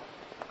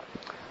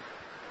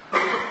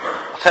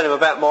 I'll tell him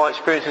about my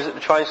experiences at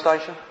the train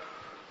station.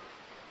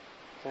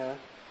 Yeah.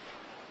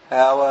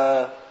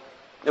 How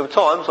there were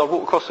times I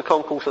walk across the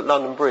concourse at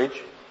London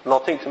Bridge and I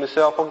think to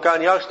myself, I'm going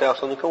to the Host House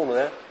on the corner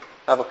there,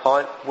 have a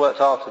pint, worked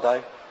hard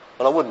today,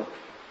 and I wouldn't.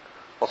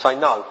 I'll say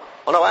no.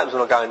 I know what happens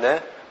when I go in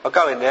there. I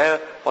go in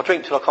there, I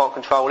drink till I can't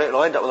control it, and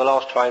I end up with the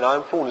last train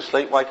home, falling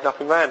asleep, waking up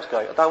in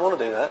Ramsgate. I don't want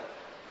to do that,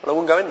 and I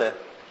wouldn't go in there.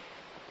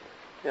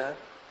 You know.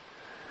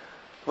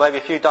 Maybe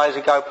a few days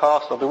ago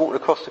past, I've been walking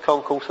across the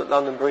concourse at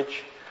London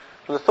Bridge,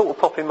 and the thought would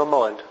pop in my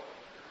mind.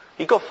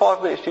 You've got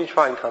 5 minutes till your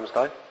train comes,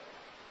 Dave.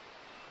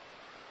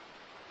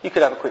 You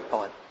could have a quick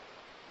pint.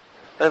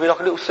 And it'd be like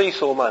a little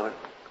seesaw moment.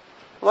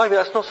 Maybe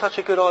that's not such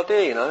a good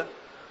idea, you know,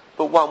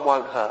 but one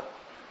won't hurt.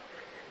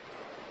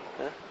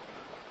 Yeah?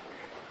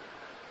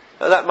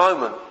 At that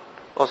moment,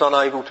 I was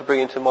unable to bring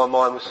into my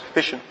mind with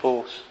sufficient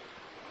force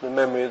the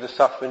memory of the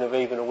suffering of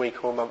even a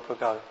week or a month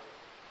ago.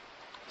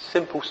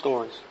 Simple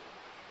stories.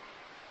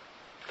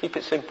 Keep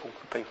it simple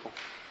for people.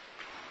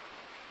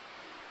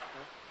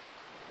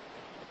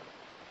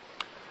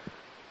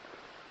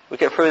 We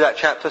get through that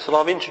chapter, so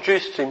I've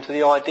introduced him to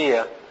the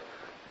idea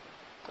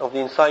of the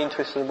insane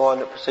twist of the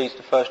mind that precedes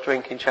the first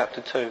drink in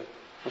chapter 2,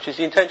 which is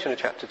the intention of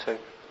chapter 2.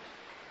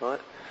 Right?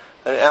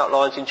 And it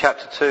outlines in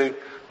chapter 2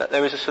 that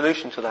there is a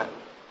solution to that.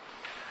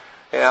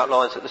 It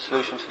outlines that the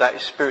solution to that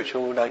is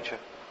spiritual in nature.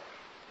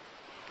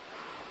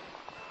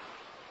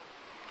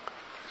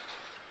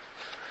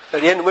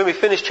 At the end, when we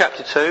finish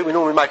chapter 2, we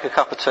normally make a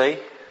cup of tea,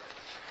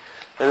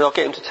 and I'll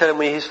get him to tell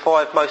me his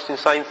 5 most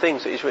insane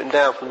things that he's written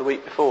down from the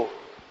week before.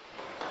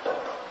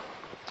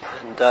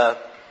 And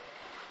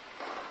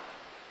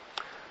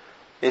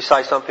he'll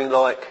say something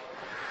like,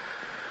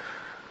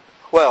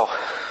 well,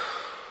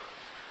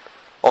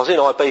 I was in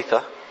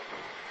Ibiza.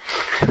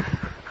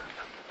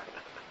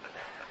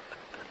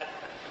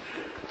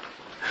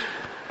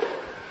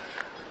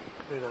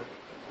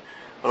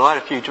 And I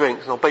had a few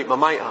drinks and I beat my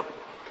mate up.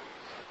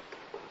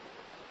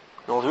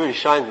 And I was really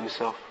ashamed of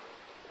myself.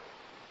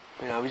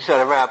 You know, we just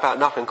had a row about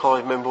nothing, can't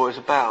even remember what it was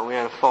about, and we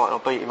had a fight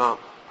and I beat him up.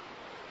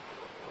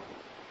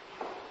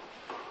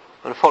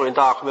 And the following day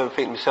I can remember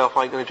thinking to myself,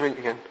 I ain't going to drink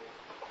again.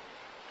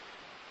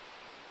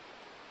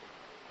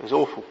 It was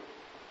awful.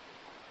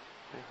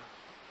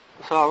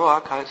 I said, oh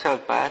right, okay, it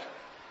sounds bad.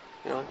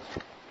 You know.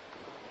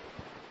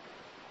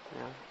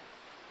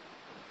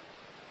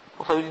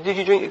 I said, did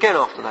you drink again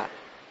after that?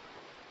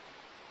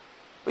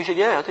 He said,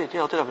 yeah, I did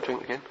have a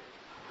drink again.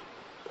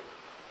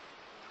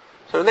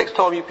 So the next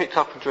time you picked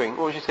up a drink,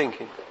 what was you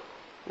thinking?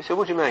 He said,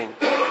 what do you mean?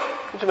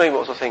 What do you mean,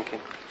 what was I thinking?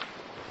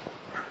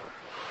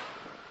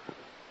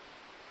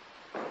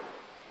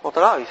 I don't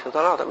know, he said,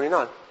 I don't really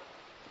know.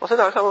 I said,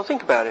 no, well,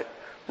 think about it.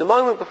 The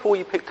moment before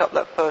you picked up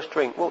that first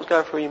drink, what was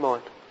going through your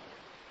mind?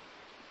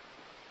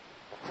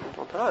 I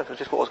don't know, I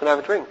just thought I was going to have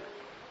a drink.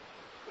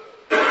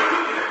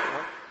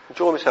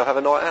 Enjoy myself, have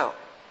a night out.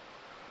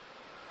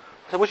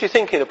 So was you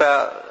thinking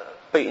about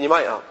beating your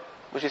mate up?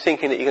 Was you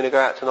thinking that you're going to go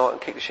out tonight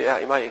and kick the shit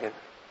out of your mate again?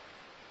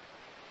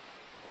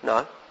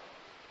 No.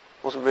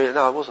 Wasn't really,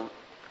 no, it wasn't.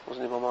 It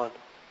wasn't in my mind.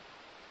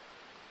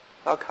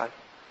 Okay.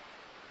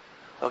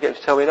 I'll get him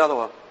to tell me another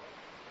one.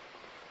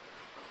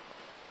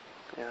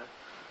 Yeah.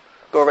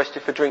 Got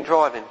arrested for drink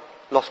driving.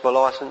 Lost my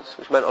licence,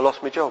 which meant I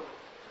lost my job.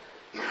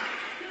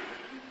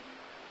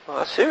 Well,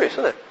 that's serious,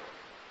 isn't it?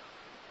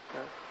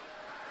 Yeah.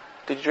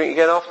 Did you drink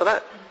again after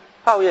that?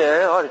 Oh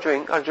yeah, I had a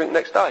drink. I had a drink the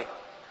next day.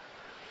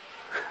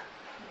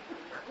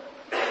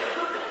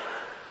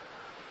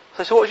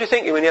 So what was you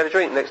thinking when you had a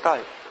drink the next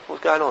day? What was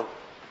going on?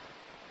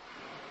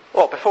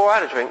 What, before I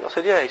had a drink? I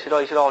said, yeah. He said,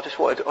 I just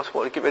wanted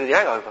to get rid of the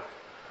hangover.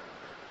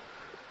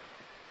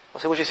 I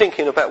said, was you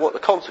thinking about what the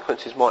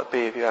consequences might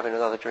be of you having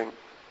another drink?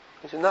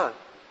 He said, no.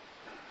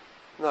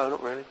 No,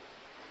 not really.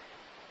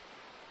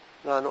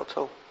 No, not at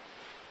all.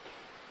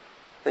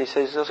 And he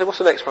says, I said, what's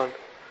the next one?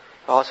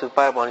 Oh, I said, a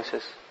bad one. He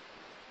says,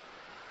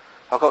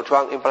 I got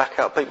drunk in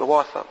blackout, beat my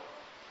wife up.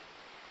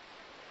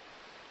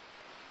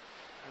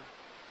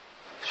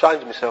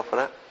 Ashamed of myself for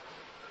that.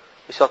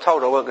 He said, I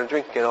told her I weren't going to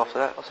drink again after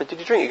that. I said, did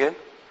you drink again?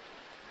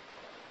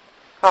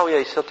 Oh yeah,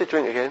 he said, I did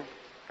drink again.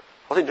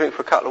 I didn't drink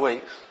for a couple of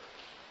weeks.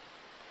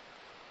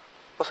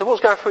 I said, what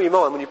was going through your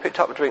mind when you picked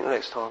up a drink the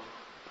next time?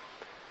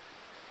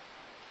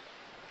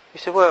 He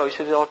said, well,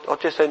 I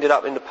just ended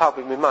up in the pub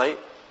with my mate,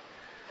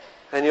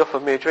 and he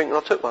offered me a drink and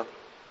I took one.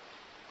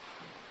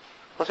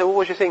 I said, well, what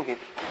was you thinking?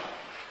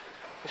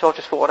 He So I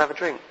just thought I'd have a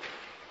drink.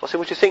 I said,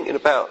 was you thinking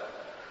about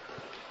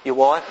your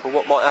wife or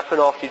what might happen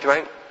after you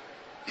drank?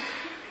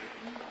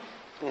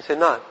 And he said,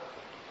 no.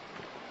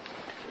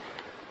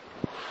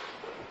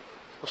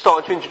 I'm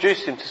starting to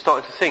introduce him to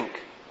starting to think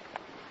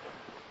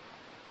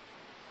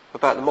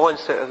about the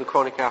mindset of the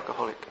chronic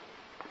alcoholic.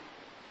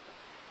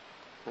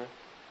 Yeah.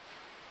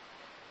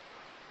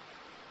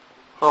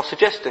 I'll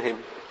suggest to him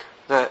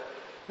that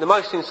the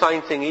most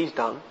insane thing he's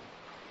done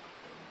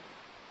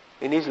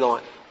in his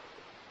life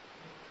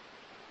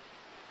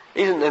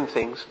isn't them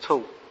things at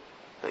all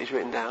that he's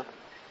written down.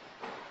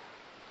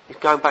 He's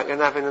going back and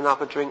having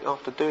another drink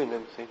after doing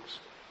them things.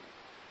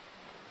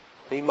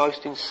 The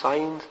most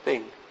insane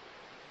thing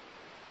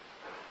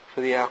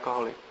for the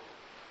alcoholic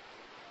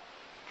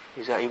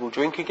is that he will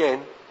drink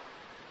again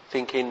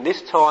thinking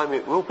this time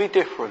it will be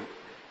different,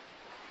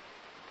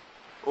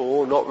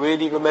 or not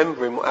really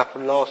remembering what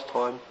happened last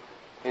time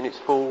in its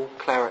full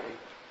clarity.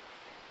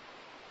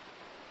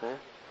 Yeah?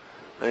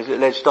 And his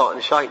little legs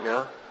starting to shake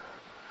now.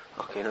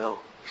 Fucking hell,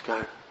 he's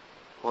going,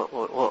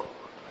 what?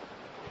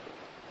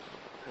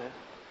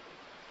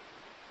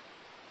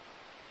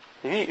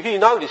 Yeah. If you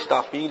know this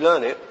stuff, you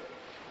learn it,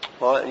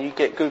 right, and you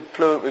get good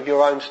fluent with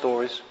your own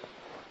stories,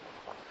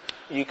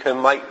 you can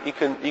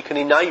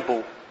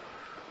enable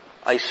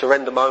a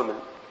surrender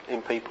moment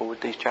in people with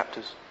these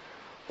chapters.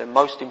 They're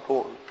most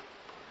important.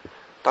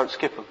 Don't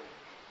skip them.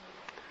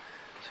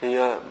 See,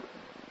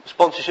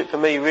 sponsorship for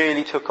me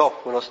really took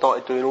off when I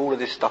started doing all of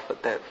this stuff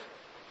at depth.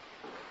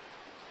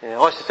 Yeah,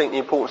 I used to think the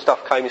important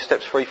stuff came in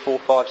steps 3, 4,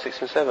 5,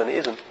 6 and 7. It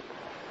isn't.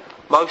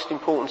 Most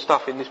important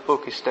stuff in this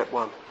book is step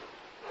 1.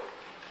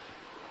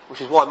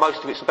 Which is why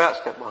most of it's about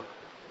step 1.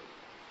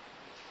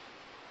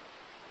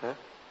 Yeah?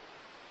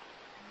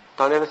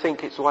 Don't ever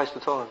think it's a waste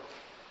of time.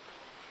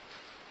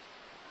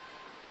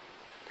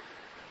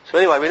 So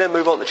anyway, we then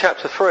move on to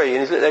chapter 3,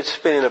 and his little head's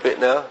spinning a bit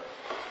now.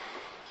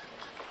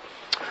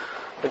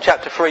 And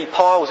chapter 3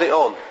 piles it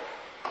on.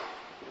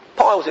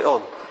 Piles it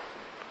on.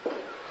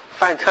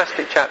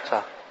 Fantastic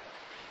chapter.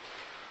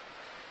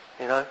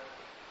 You know.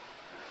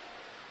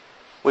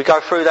 We go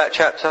through that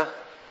chapter.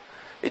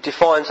 It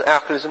defines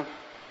alcoholism.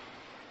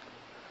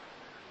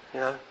 You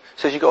know.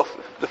 Says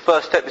the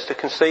first step is to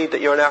concede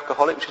that you're an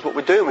alcoholic, which is what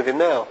we're doing with him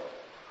now.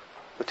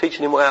 We're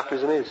teaching him what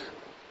alcoholism is.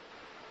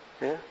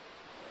 Yeah.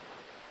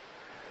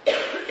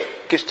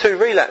 Gives 2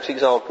 relapse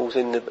examples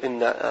in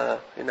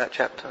that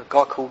chapter. A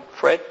guy called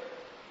Fred,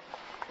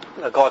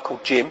 a guy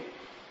called Jim.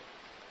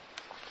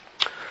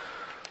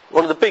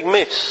 One of the big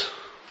myths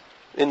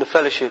in the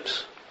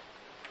fellowships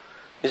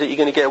is that you're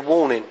going to get a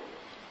warning.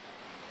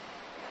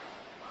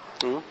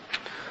 And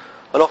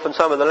often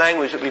some of the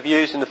language that we've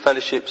used in the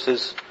fellowships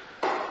has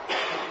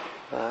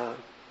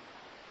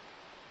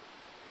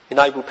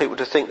enabled people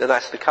to think that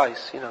that's the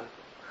case. You know,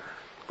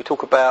 we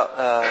talk about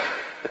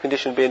the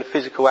condition being a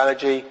physical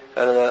allergy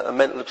and a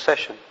mental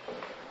obsession.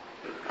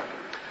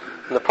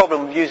 And the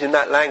problem with using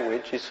that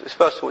language is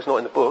first of all, it's not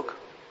in the book.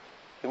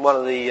 In one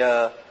of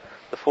the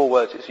 4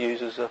 words it's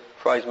used as a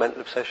phrase,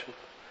 mental obsession.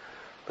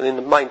 But in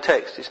the main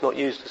text it's not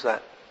used as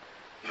that.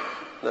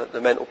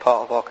 The mental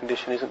part of our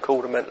condition isn't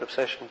called a mental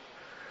obsession.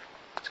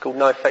 It's called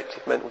no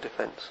effective mental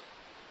defence.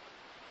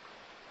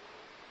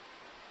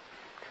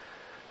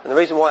 And the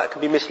reason why it can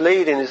be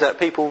misleading is that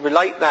people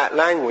relate that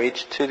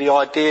language to the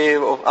idea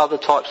of other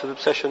types of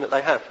obsession that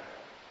they have.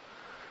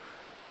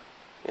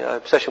 You know,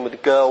 obsession with the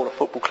girl, the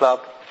football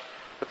club,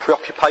 the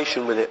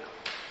preoccupation with it.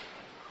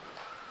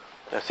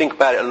 I think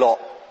about it a lot.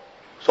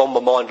 It's on my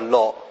mind a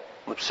lot.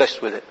 I'm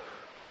obsessed with it.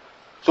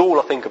 It's all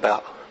I think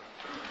about.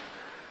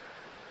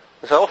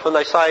 And so often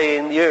they say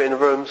in the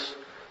rooms,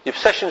 the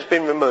obsession's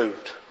been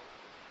removed.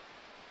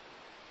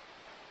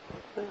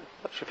 Yeah,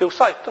 makes you feel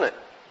safe, doesn't it?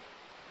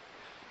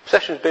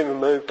 Obsession's been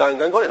removed, don't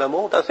go and got it no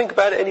more, don't think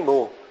about it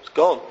anymore. It's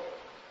gone.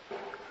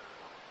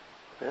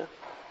 Yeah.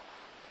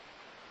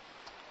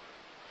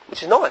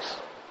 Which is nice.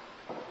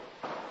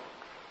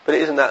 But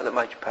it isn't that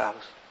made you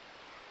powerless.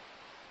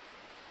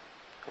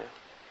 Yeah.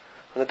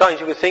 And the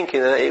danger with thinking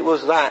that it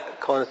was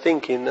that kind of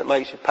thinking that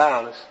makes you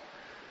powerless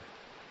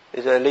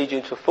is that it leads you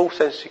into a false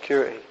sense of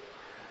security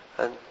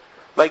and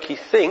make you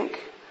think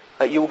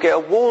that you will get a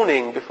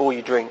warning before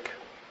you drink.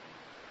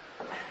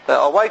 That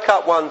I'll wake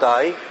up one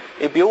day,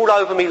 it'll be all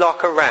over me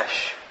like a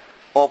rash.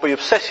 I'll be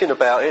obsessing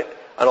about it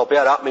and I'll be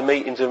able to up my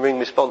meetings and ring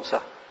my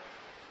sponsor.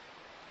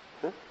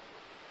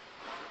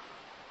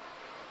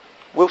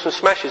 Wilson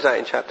smashes that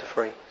in chapter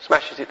 3.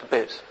 Smashes it to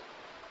bits.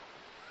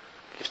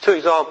 Gives 2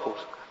 examples.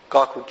 A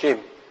guy called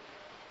Jim.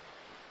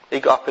 He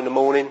got up in the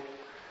morning,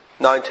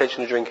 no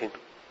intention of drinking.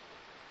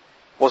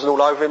 Wasn't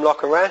all over him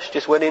like a rash,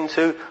 just went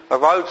into a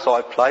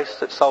roadside place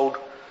that sold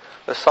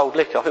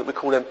liquor. I think we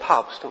call them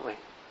pubs, don't we?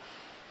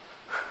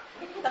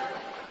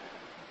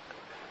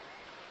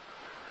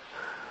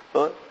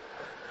 Right?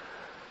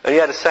 And he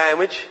had a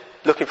sandwich,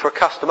 looking for a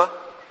customer.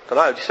 I don't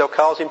know, do you sell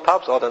cars in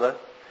pubs? I don't know.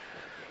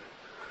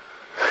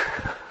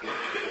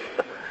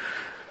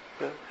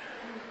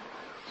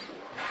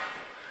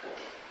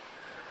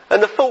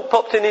 And the thought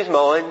popped in his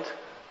mind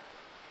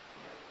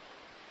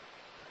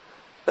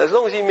As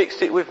long as he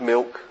mixed it with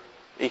milk,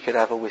 he could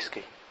have a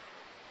whiskey.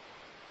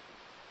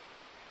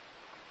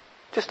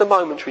 Just a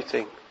momentary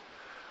thing.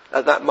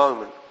 At that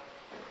moment.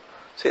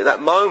 See, at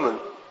that moment,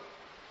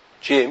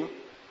 Jim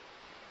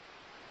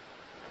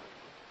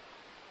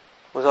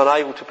was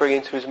unable to bring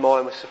into his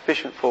mind with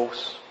sufficient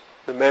force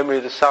the memory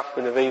of the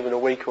suffering of even a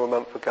week or a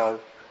month ago,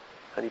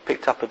 and he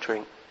picked up a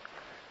drink.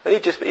 And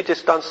he'd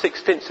just done 6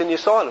 stints in the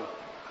asylum.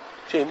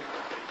 Jim.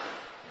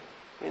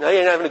 He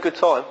ain't having a good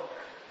time.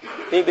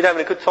 He ain't been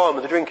having a good time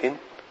with the drinking.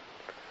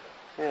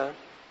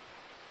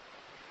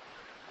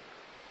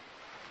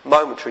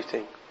 Momentary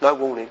thing. No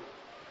warning.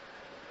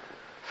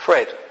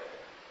 Fred,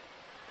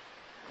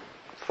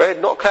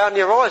 not a cloud in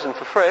the horizon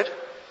for Fred.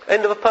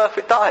 End of a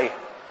perfect day.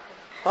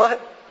 Right?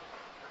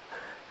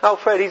 Oh,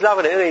 Fred, he's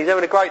loving it, isn't he? He's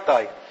having a great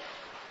day.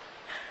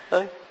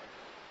 No?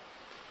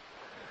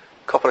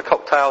 Couple of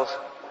cocktails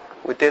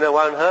with dinner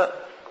won't hurt.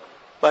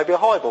 Maybe a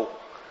highball.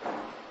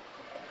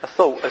 A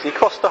thought as he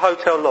crossed the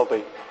hotel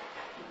lobby.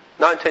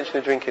 No intention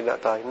of drinking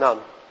that day. None.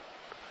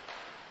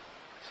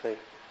 See.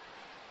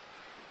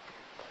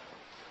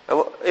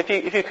 And if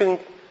you can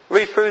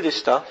read through this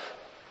stuff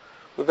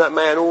with that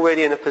man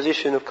already in a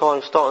position of kind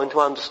of starting to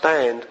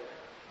understand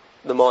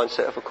the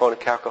mindset of a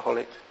chronic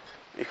alcoholic,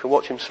 you can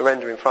watch him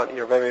surrender in front of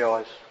your very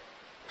eyes.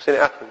 I've seen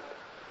it happen.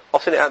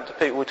 I've seen it happen to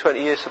people with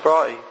 20 years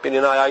sobriety. Been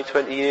in AA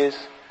 20 years.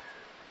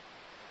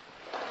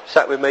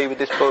 Sat with me with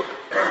this book.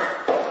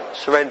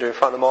 Surrender in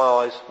front of my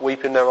eyes.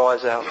 Weeping their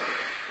eyes out.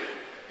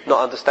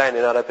 Not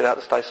understanding how they've been able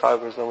to stay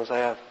sober as long as they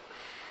have.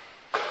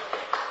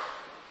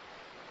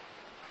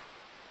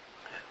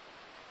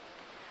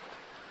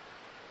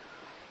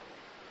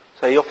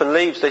 So he often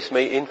leaves this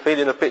meeting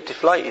feeling a bit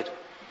deflated.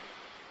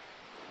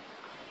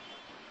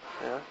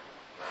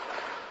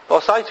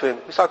 But I say to him,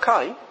 it's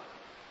okay.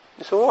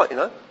 It's alright,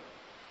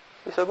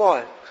 He said,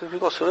 why? Because we've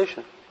got a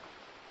solution.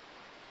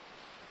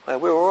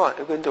 We're alright.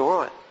 We're going to do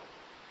alright.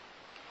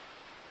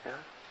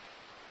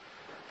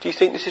 Do you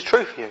think this is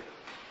true for you?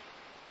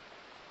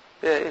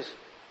 Yeah, it is.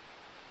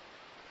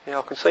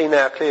 I can see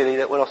now clearly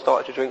that when I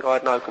started to drink, I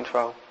had no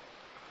control.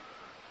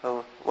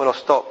 When I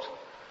stopped,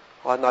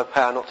 I had no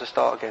power not to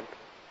start again.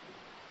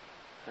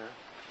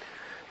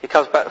 He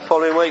comes back the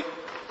following week.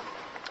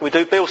 We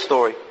do Bill's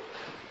story.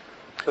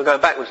 We're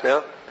going backwards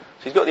now.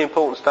 So he's got the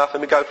important stuff,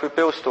 and we go through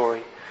Bill's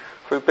story.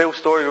 We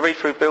read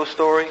through Bill's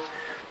story,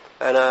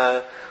 and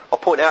I'll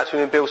point out to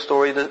him in Bill's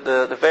story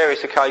the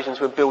various occasions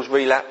when Bill's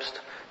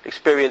relapsed,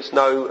 experienced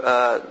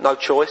no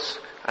choice,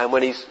 and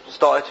when he's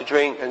started to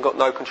drink and got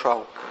no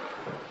control.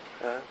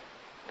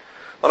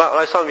 I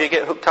know some of you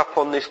get hooked up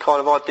on this kind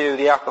of idea of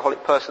the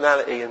alcoholic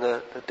personality and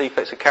the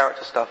defects of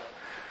character stuff.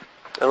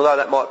 And although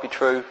that might be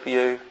true for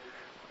you,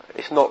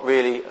 it's not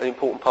really an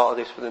important part of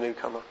this for the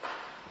newcomer.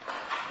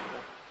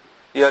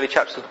 The early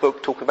chapters of the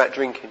book talk about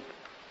drinking.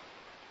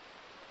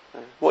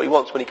 What he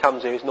wants when he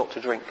comes here is not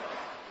to drink.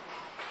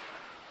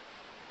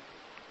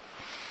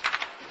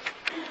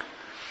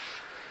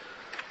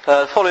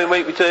 The following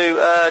week we do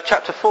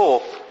chapter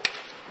 4,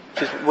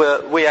 which is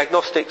where we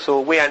agnostics,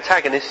 or we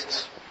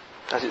antagonists,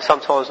 as it's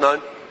sometimes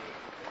known.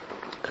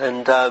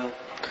 And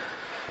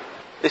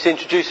this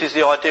introduces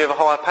the idea of a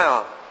higher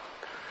power.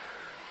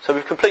 So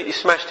we've completely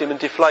smashed him and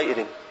deflated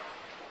him,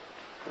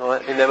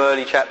 right, in them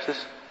early chapters.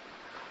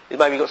 He's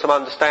maybe got some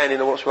understanding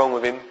of what's wrong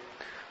with him.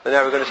 And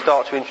now we're going to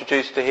start to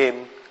introduce to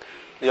him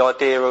the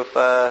idea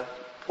of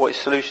what his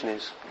solution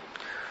is.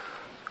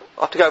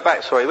 I have to go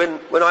back,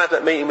 when I have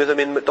that meeting with him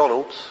in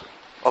McDonald's,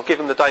 I'll give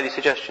him the daily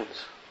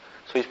suggestions.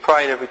 So he's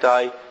praying every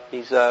day,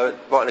 he's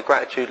writing a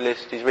gratitude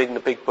list, he's reading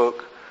the big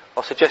book.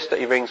 I suggest that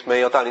he rings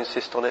me, I don't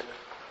insist on it.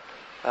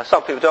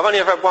 Some people do. I've only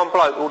ever had one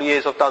bloke all the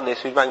years I've done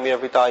this who rang me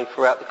every day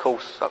throughout the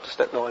course up to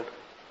step 9.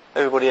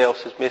 Everybody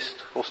else has missed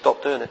or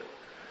stopped doing it.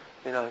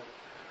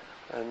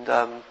 And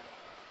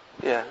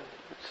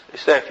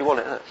it's there if you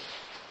want it, isn't it?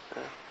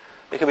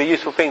 It can be a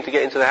useful thing to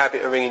get into the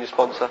habit of ringing your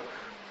sponsor.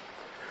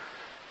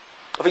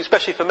 I think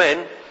especially for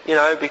men,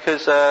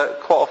 because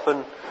quite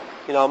often,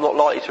 I'm not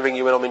likely to ring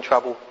you when I'm in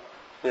trouble.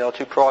 I'm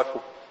too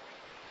prideful.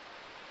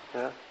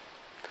 So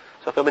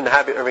if I'm in the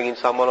habit of ringing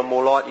someone, I'm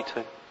more likely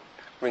to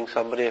ring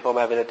somebody if I'm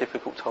having a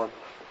difficult time.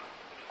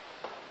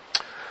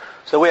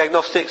 So we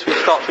agnostics, we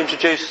start to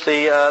introduce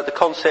the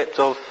concept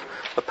of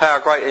a power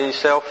greater than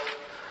yourself,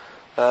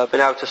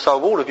 being able to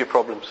solve all of your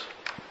problems.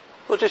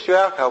 Not just your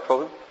alcohol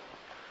problem.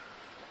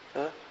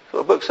 That's what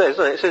the book says,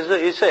 doesn't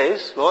it? It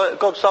says, right,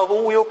 God solve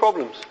all your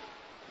problems.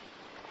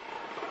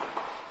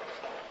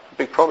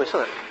 Big promise,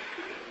 isn't it?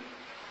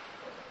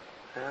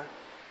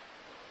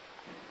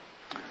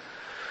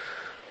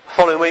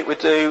 Following week we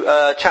do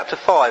chapter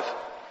 5.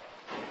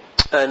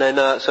 And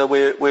then, so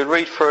we'll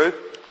read through.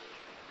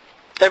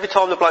 Every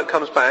time the bloke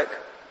comes back,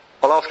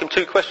 I'll ask him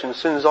 2 questions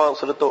as soon as I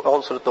answer the door.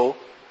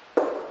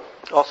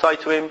 I'll say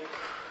to him,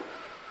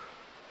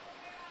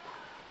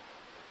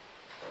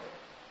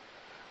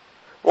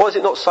 why is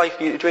it not safe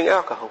for you to drink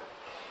alcohol?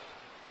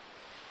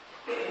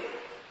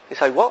 He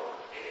say, what?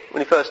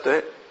 When you first do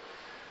it?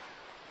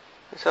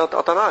 He say, I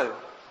don't know.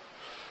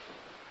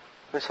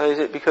 And so is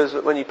it because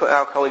when you put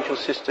alcohol into your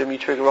system you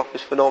trigger off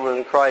this phenomenon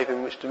of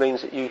craving, which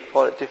means that you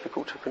find it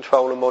difficult to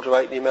control and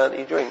moderate the amount that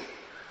you drink?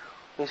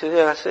 And he says,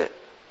 yeah, that's it.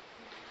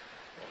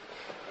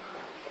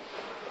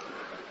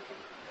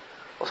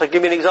 I say,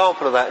 give me an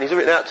example of that. And he's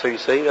written out to you,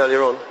 see,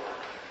 earlier on.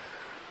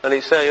 And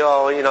he'd say,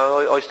 oh, you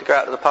know, I used to go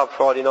out to the pub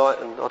Friday night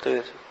and I'll do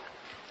this.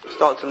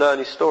 Starting to learn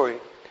his story.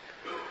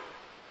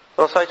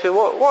 And I say to him,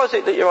 why is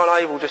it that you're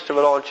unable just to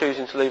rely on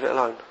choosing to leave it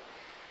alone?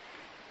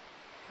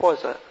 Why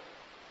is that?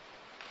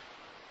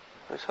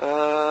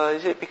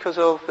 Is it because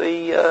of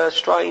the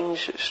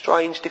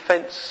strange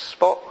defence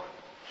spot?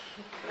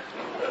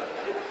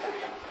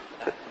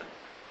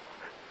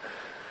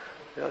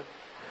 You know?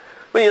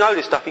 When you know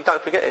this stuff, you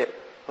don't forget it,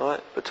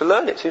 right? But to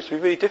learn it seems to be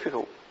really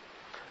difficult.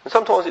 And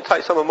sometimes it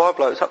takes some of my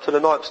blokes up to the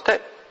 9th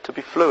step to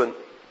be fluent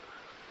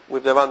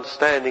with their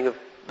understanding of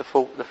the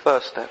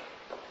first step.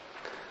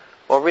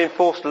 I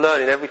reinforce the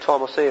learning every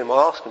time I see them. I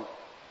ask them,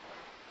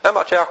 how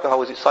much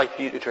alcohol is it safe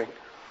for you to drink?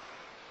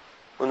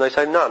 When they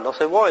say none, I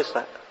say, why is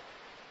that?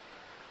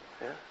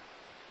 Yeah.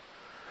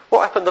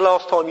 What happened the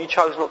last time you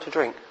chose not to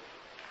drink?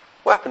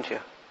 What happened to you?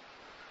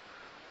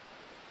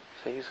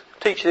 See, he's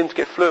teaching him to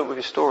get fluent with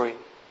his story.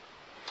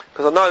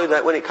 Because I know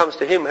that when it comes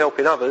to him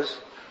helping others,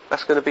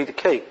 that's going to be the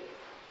key.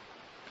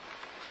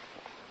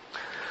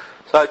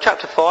 So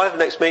chapter 5,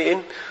 next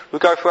meeting, we'll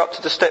go through up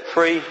to the step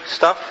 3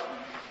 stuff.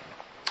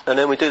 And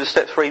then we do the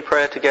step 3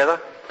 prayer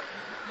together.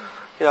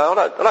 You know, I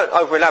don't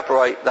over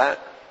elaborate that.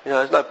 You know,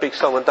 there's no big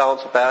song and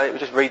dance about it. We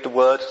just read the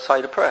words and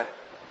say the prayer.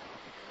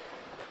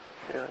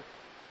 You know.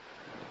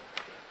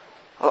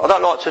 I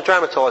don't like to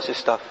dramatise this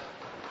stuff.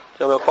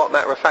 You know, I'm quite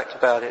matter of fact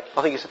about it.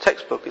 I think it's a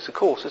textbook, it's a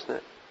course, isn't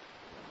it?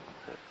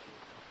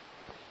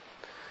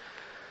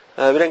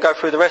 We then go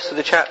through the rest of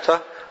the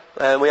chapter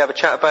and we have a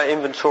chat about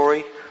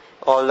inventory.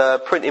 I'll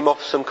print him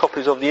off some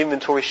copies of the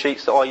inventory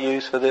sheets that I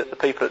use for the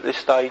people at this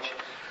stage,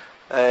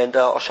 and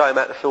I'll show him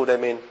how to fill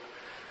them in,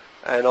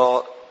 and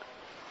I'll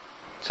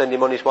send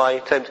him on his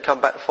way, tell him to come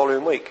back the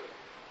following week.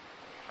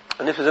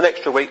 And this was an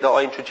extra week that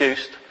I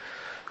introduced,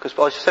 because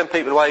I send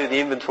people away with the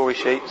inventory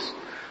sheets,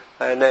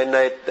 and then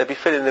they'd be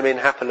filling them in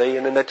happily,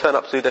 and then they'd turn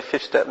up to do their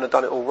 5th step and they'd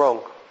done it all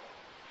wrong.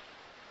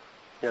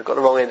 You know, got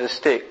the wrong end of the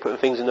stick, putting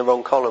things in the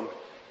wrong column.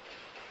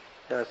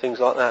 You know, things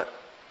like that.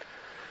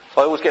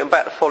 So I always get them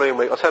back the following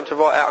week. I tell them to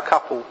write out a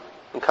couple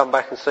and come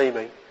back and see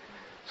me,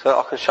 so that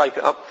I can shape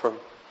it up for them,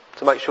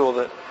 to make sure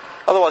that,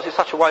 otherwise it's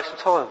such a waste of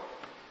time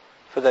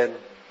for them,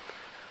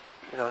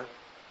 you know.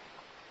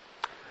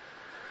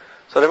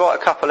 So they write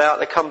a couple out,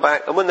 they come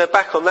back, and when they're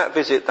back on that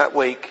visit that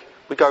week,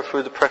 we go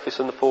through the preface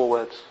and the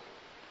forewords.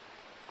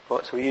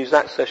 Right, so we use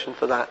that session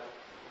for that.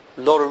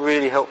 A lot of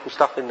really helpful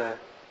stuff in there.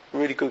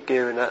 Really good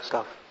gear in that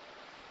stuff,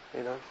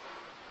 you know.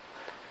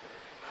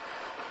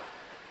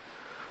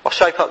 I'll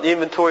shape up the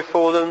inventory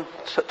for them,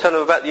 tell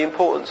them about the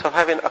importance of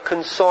having a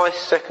concise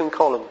second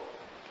column.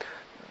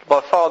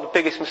 By far the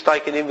biggest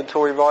mistake in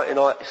inventory writing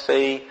I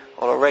see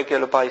on a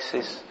regular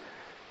basis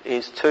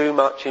is too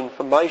much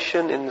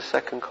information in the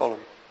second column.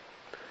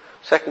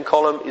 Second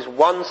column is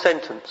one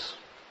sentence,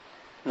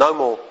 no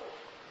more.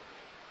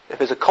 If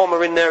there's a comma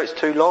in there, it's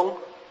too long.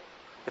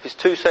 If it's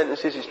 2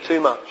 sentences, it's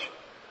too much.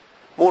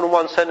 More than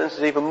one sentence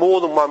is even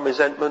more than one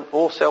resentment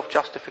or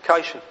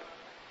self-justification.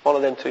 One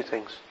of them 2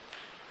 things.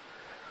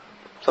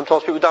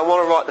 Sometimes people don't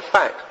want to write the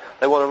fact.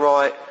 They want to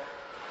write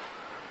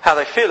how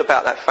they feel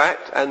about that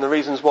fact and the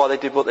reasons why they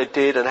did what they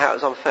did and how it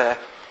was unfair.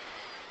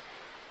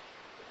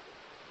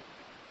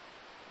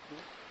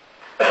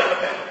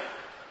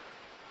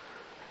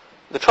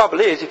 The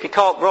trouble is, if you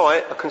can't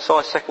write a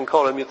concise second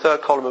column, your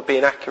third column would be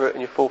inaccurate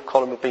and your fourth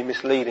column would be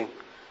misleading.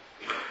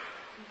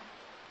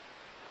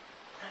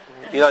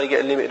 You only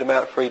get a limited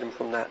amount of freedom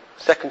from that.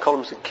 Second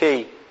column's the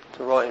key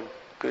to writing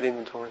good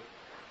inventory.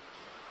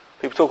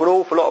 People talk an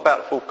awful lot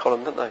about the fourth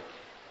column, don't they?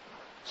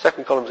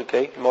 Second column's a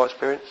key, in my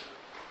experience.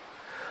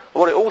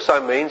 And what it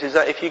also means is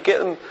that if you get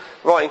them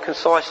writing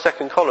concise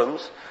second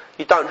columns,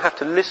 you don't have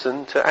to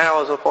listen to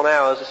hours upon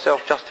hours of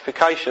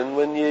self-justification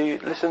when you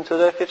listen to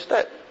their 5th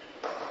step.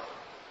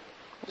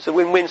 It's a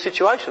win-win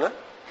situation, eh?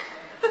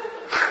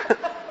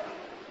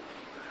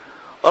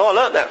 Well, I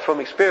learnt that from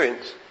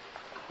experience,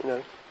 you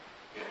know.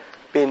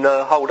 Being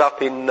holed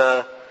up in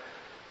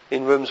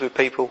rooms with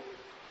people,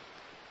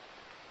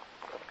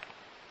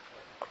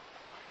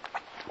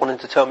 wanting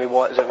to tell me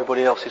why it was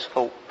everybody else's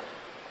fault.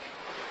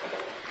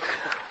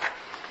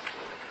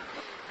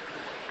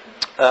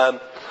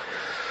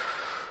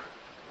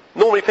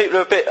 Normally people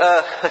are a bit,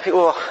 they think,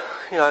 well,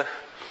 you know,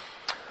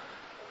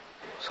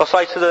 so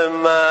I say to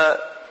them,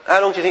 how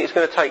long do you think it's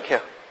going to take you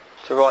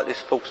to write this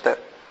full step?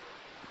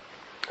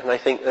 And they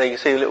think, they can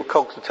see the little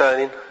cogs are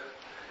turning.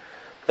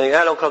 They think,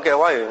 how long can I get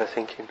away with it, they're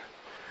thinking.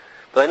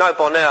 But they know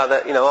by now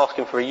that, you know,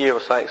 asking for a year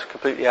or so is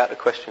completely out of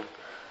the question,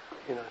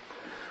 you know.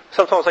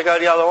 Sometimes they go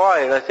the other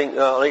way and they think,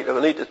 oh,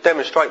 I need to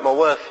demonstrate my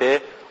worth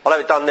here. I'll have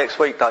it done next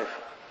week, Dave.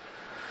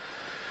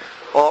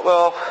 Alright,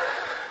 well,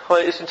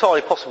 it's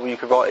entirely possible you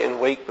could write it in a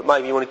week, but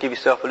maybe you want to give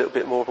yourself a little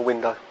bit more of a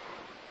window.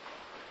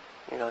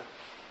 You know.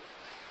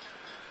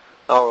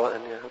 Alright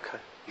then, yeah, okay.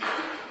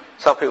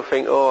 Some people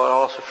think, oh,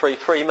 I'll ask for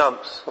 3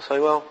 months. I say,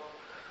 well,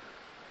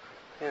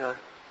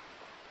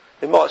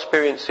 in my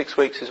experience 6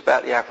 weeks is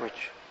about the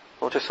average.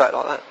 I'll just say it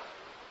like that.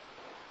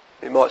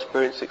 In my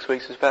experience 6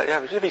 weeks is about the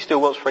average. If he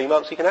still wants 3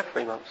 months, he can have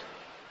 3 months.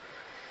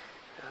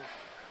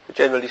 But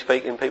generally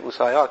speaking, people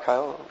say,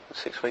 okay,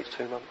 6 weeks,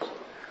 2 months.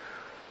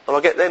 And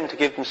I get them to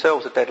give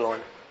themselves a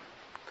deadline.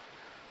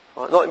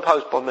 Right, not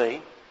imposed by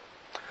me.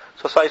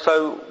 So I say,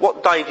 so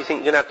what day do you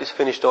think you're going to have this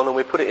finished on? And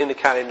we put it in the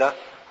calendar,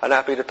 and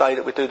that'll be the day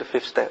that we do the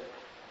 5th step.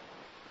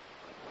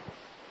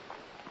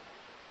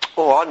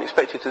 Oh, I didn't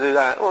expect you to do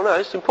that. Oh no,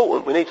 it's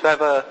important. We need to have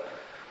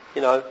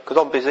because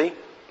I'm busy,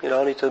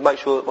 I need to make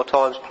sure that my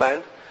time's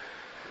planned.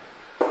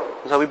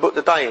 And so we book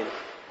the day in.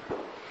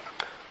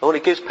 And what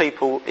it gives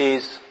people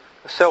is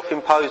a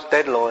self-imposed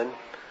deadline,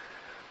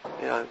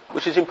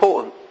 which is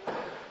important.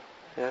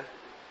 Yeah.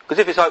 Because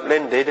if it's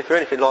open-ended, if you're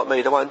anything like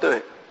me, they won't do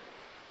it.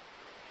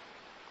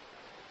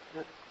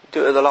 You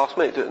do it at the last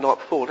minute, do it the night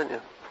before, don't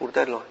you? Before the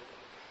deadline.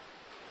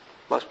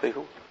 Most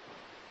people.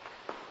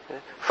 Yeah.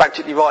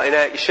 Frantically writing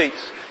out your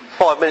sheets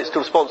 5 minutes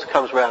till the sponsor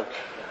comes round.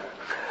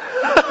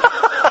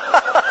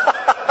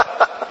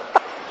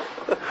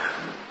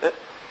 Yeah.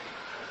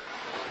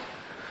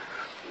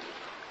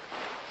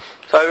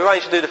 So we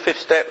arranged to do the 5th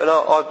step, and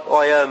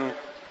I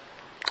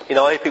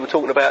hear people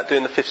talking about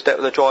doing the 5th step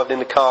when they're driving in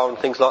the car and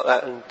things like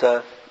that, and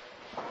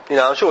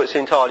I'm sure it's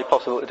entirely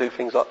possible to do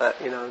things like that,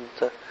 and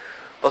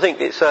I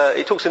think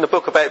it talks in the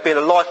book about it being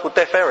a life or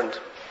death errand.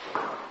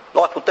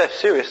 Life or death,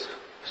 serious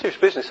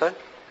business, eh?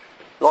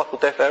 Life or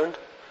death errand.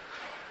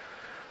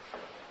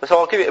 And so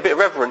I'll give it a bit of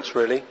reverence,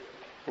 really,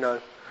 So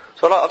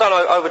I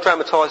don't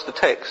over-dramatise the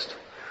text,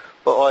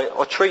 but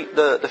I treat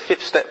the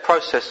 5th step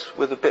process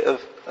with a bit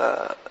of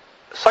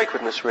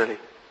sacredness, really.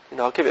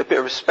 I give it a bit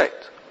of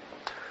respect.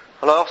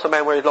 And I ask the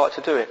man where he'd like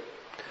to do it.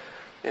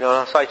 And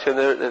I say to him,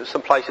 there are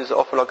some places that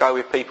often I go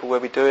with people where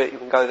we do it. You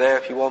can go there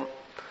if you want.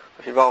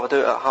 If you'd rather do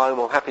it at home,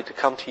 I'm happy to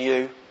come to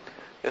you.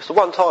 It's the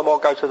one time I'll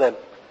go to them,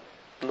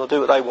 and I'll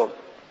do what they want.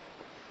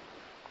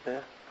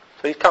 Yeah.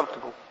 So he's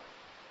comfortable.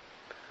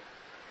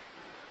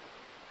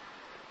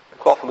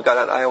 Quite often we go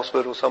down to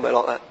Aylesford or somewhere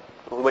like that.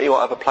 Or he might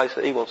have a place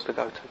that he wants to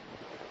go to.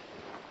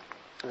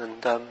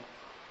 And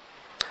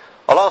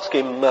I'll ask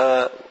him,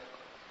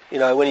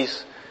 when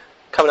he's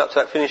coming up to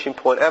that finishing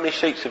point, how many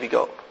sheets have you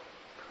got?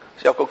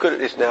 See, I've got good at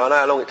this now. I know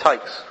how long it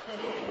takes.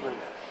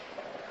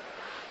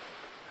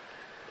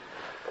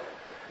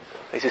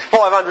 He says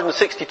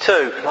 562.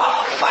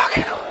 Oh,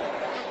 fucking hell.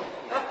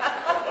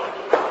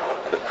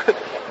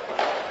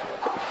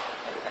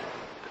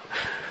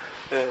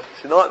 Yeah,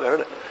 it's a nightmare,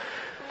 isn't it?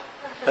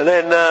 And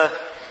then,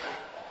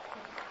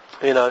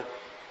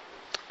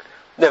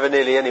 never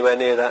nearly anywhere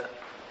near that.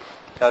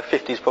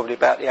 50 is probably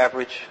about the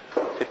average.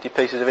 50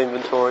 pieces of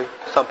inventory.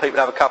 Some people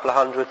have a couple of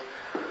hundred.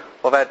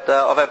 I've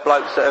had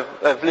blokes that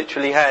have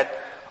literally had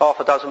half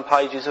a dozen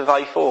pages of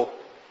A4.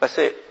 That's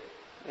it.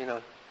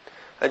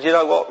 And you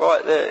know what,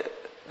 right?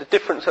 The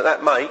difference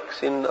that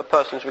makes in a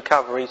person's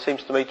recovery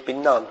seems to me to be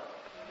none.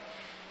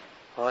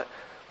 Right?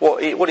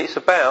 What it's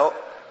about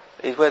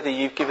is whether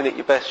you've given it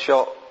your best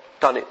shot,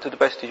 done it to the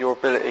best of your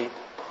ability,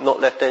 not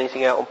left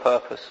anything out on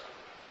purpose.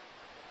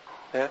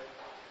 Yeah?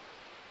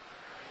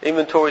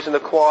 Inventory is an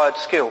acquired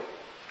skill.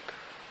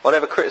 I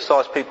never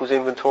criticise people's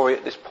inventory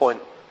at this point.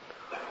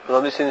 When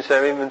I'm listening to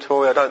their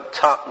inventory, I don't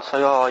tut and say,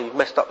 oh, you've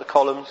messed up the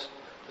columns.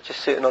 I just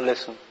sit and I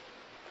listen.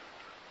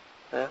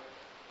 Yeah?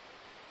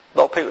 A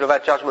lot of people have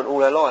had judgment all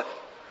their life.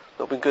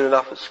 Not been good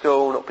enough at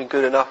school, not been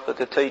good enough for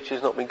the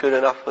teachers, not been good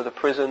enough for the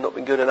prison, not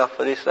been good enough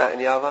for this, that and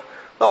the other.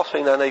 Last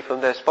thing they need from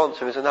their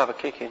sponsor is another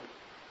kicking.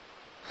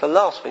 It's the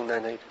last thing they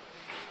need.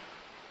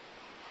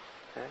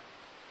 Yeah?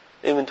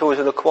 Inventory is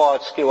an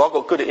acquired skill. I've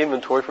got good at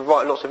inventory for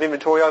writing lots of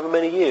inventory over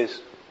many years.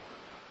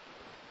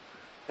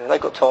 Yeah,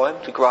 they've got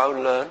time to grow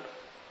and learn.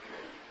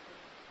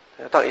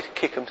 I don't need to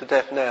kick them to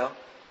death now.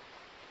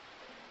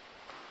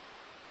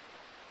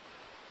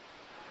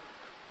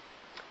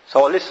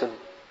 So I listen.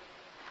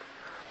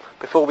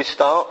 Before we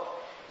start,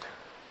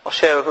 I'll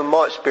share with them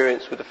my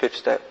experience with the 5th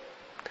step.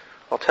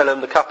 I'll tell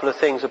them the couple of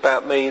things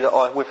about me that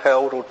I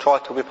withheld or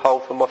tried to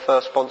withhold from my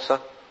first sponsor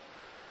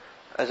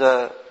as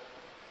a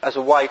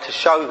way to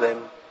show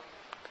them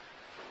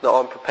that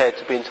I'm prepared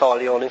to be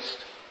entirely honest,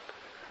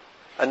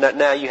 and that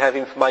now you have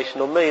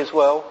information on me as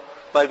well,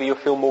 maybe you'll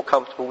feel more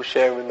comfortable with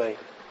sharing with me.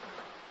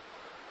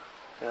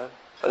 Yeah?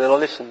 And then I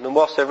listen, and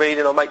whilst they're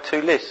reading I make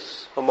 2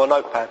 lists on my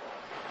notepad.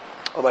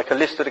 I'll make a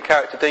list of the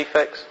character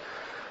defects,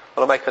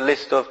 and I'll make a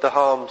list of the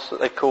harms that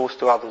they've caused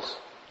to others.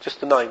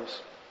 Just the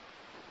names.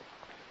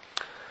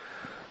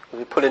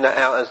 We're pulling that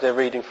out as they're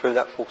reading through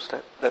that 4th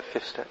step, that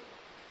 5th step.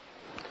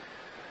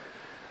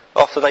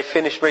 After they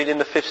finish reading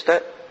the 5th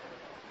step,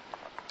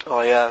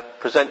 I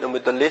present them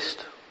with the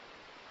list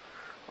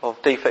of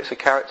defects of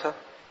character,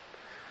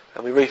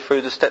 and we read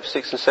through the steps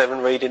 6 and 7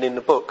 reading in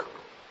the book.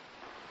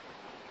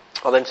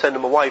 I then send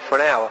them away for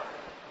an hour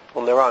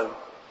on their own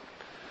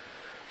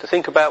to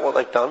think about what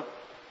they've done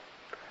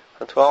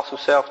and to ask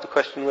themselves the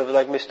question whether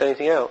they've missed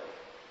anything out.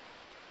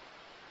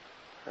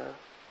 Yeah.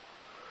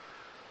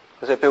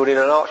 As they're building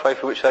an archway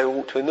through which they will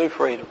walk to a new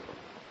freedom.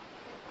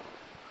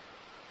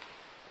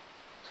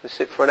 So they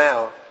sit for an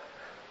hour.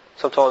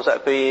 Sometimes that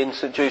would be in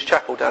St Jude's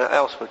Chapel down at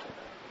Alresford.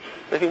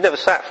 If you've never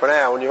sat for an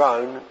hour on your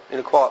own in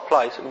a quiet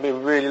place, it can be a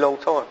really long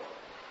time.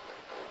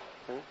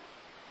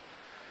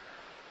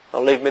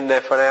 I'll leave them in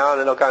there for an hour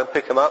and then I'll go and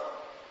pick them up.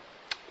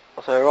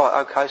 I'll say,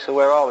 right, okay, so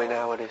where are we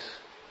now with this?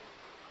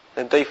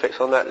 Them defects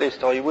on that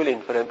list, are you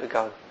willing for them to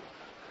go?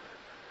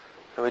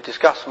 And we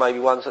discuss maybe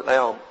ones that they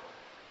aren't.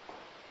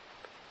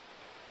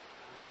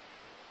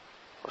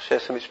 I'll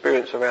share some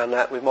experience around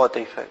that with my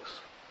defects.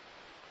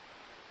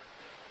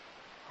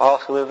 I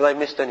ask them whether they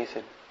missed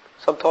anything.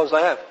 Sometimes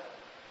they have.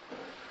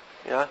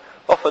 You know,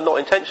 often not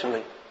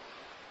intentionally.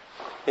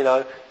 You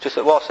know, just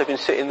that whilst they've been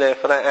sitting there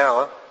for that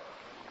hour,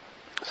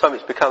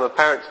 something's become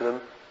apparent to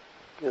them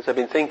as they've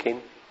been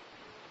thinking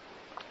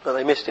that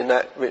they missed in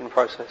that written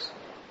process.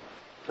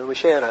 And we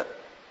share that.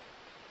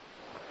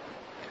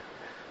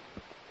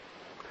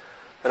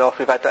 And after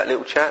we've had that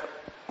little chat,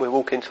 we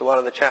walk into one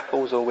of the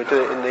chapels, or we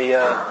do it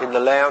in the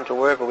lounge, or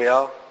wherever we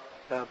are,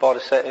 by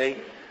the settee,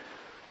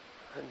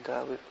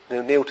 and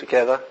we'll kneel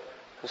together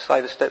and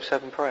say the Step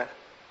 7 prayer.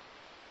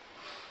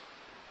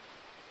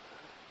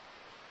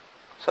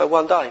 So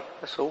one day,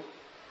 that's all.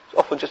 It's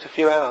often just a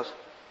few hours.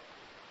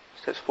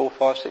 Steps 4,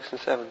 5, 6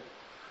 and 7.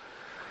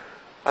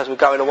 As we're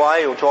going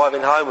away or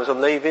driving home, as I'm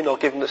leaving, I'll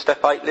give them the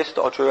Step 8 list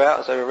that I drew out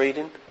as they were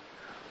reading.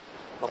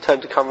 I'll tell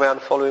them to come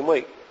round the following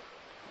week.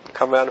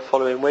 Come round the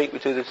following week, we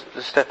do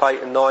the Step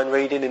 8 and 9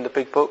 reading in the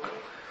big book.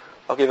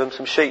 I'll give them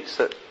some sheets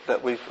that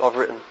I've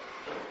written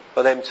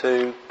for them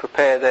to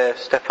prepare their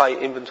Step 8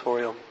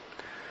 inventory on.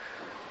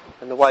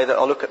 And the way that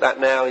I look at that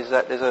now is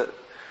that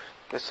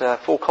there's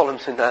 4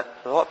 columns in that.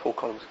 I like 4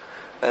 columns.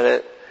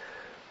 And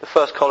the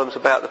first column's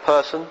about the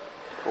person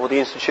or the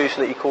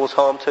institution that you cause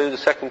harm to. The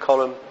second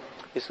column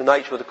is the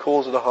nature of the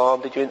cause of the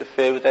harm. Did you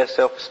interfere with their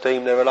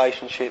self-esteem, their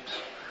relationships,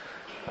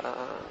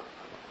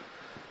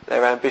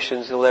 their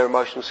ambitions or their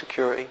emotional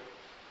security?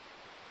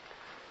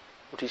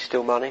 Or did you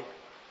steal money?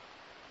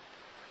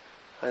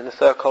 And the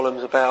third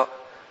column's about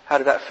how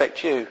did that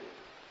affect you?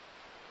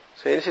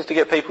 See, this is to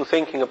get people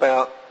thinking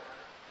about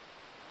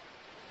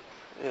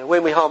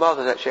when we harm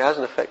others, actually it has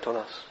an effect on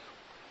us.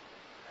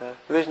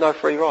 There is no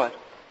free ride.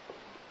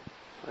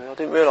 I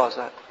didn't realise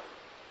that.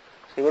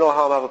 See, when I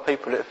harm other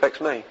people, it affects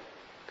me.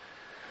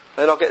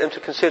 Then I get them to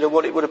consider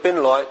what it would have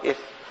been like if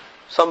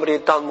somebody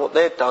had done what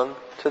they'd done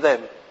to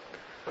them.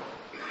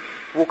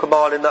 Walk a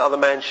mile in that other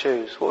man's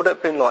shoes. What would it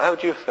have been like? How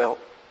would you have felt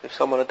if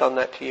someone had done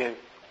that to you?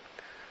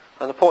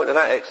 And the point of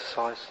that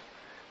exercise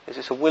is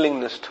it's a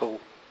willingness tool.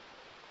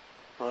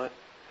 Right?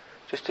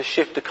 Just to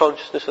shift the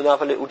consciousness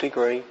another little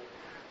degree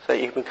so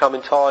that you can become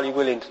entirely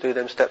willing to do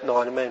them Step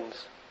 9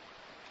 amends.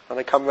 And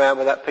they come round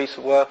with that piece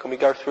of work and we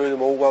go through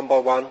them all one by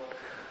one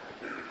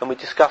and we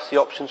discuss the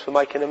options for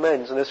making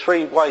amends. And there's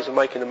 3 ways of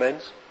making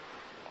amends.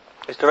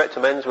 There's direct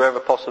amends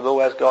wherever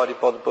possible, as guided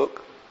by the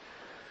book.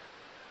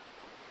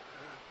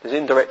 There's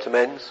indirect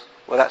amends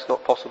where that's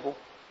not possible.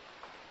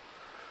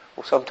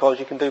 Or sometimes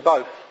you can do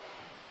both.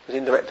 Because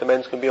indirect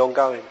amends can be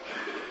ongoing.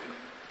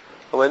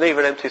 And when neither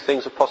of them 2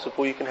 things are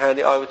possible, you can hand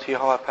it over to your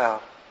higher power.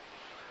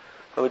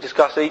 And we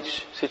discuss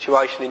each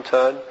situation in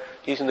turn,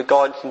 using the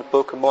guidance in the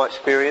book and my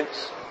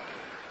experience.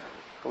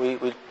 We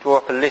draw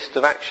up a list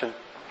of action,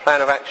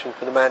 plan of action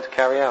for the man to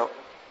carry out.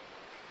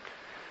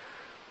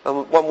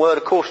 And one word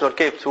of caution I'd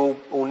give to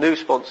all new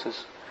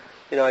sponsors.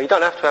 You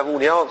don't have to have all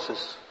the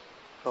answers.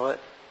 Right?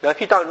 Now if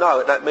you don't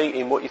know at that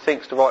meeting what you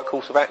think is the right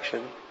course of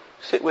action,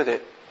 sit with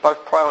it.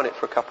 Both pray on it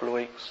for a couple of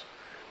weeks.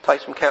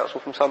 Take some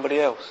counsel from somebody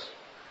else.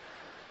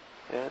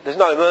 Yeah? There's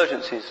no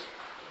emergencies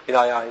in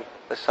AA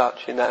as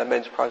such in that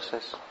amends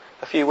process.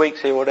 A few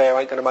weeks here or there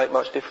ain't going to make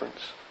much difference.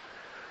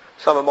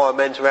 Some of my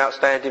amends are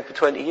outstanding for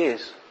 20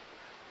 years,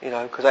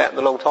 because they happened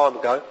a long time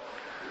ago.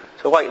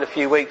 So waiting a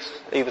few weeks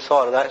either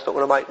side of that, it's not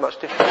going to make much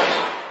difference.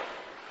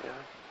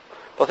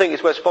 But I think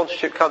it's where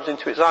sponsorship comes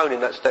into its own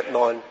in that Step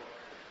 9.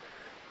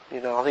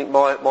 I think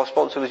my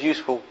sponsor was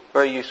useful,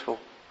 very useful.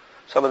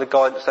 Some of the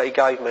guidance that he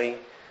gave me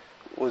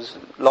was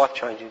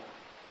life-changing.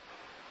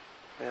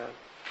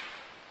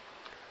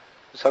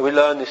 So we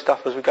learn this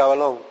stuff as we go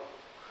along.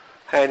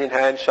 Hand in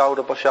hand,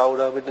 shoulder by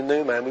shoulder with the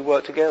new man, we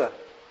work together.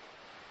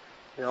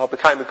 I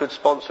became a good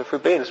sponsor through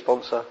being a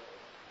sponsor.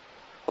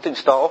 I didn't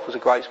start off as a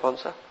great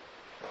sponsor.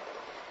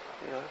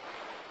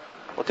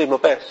 I did my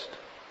best.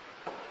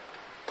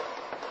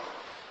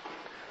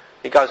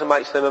 He goes and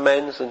makes them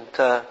amends, and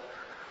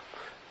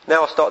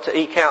now I start to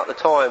eke out the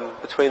time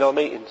between our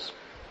meetings.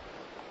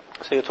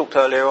 So you talked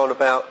earlier on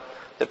about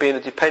there being a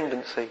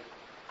dependency,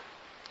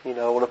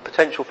 or the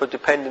potential for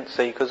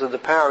dependency because of the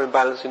power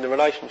imbalance in the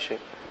relationship.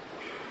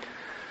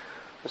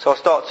 And so I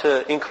start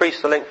to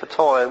increase the length of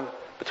time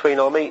between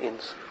our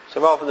meetings. So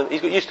rather than,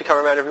 he's got used to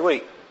coming around every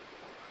week.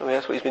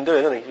 That's what he's been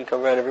doing, hasn't he? He's been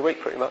coming around every week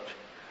pretty much.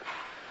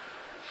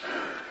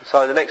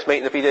 So the next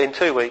meeting will be in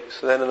 2 weeks,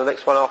 and then the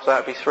next one after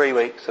that will be 3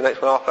 weeks, the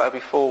next one after that will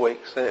be 4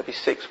 weeks, then it'll be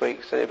 6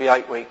 weeks, then it'll be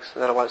 8 weeks,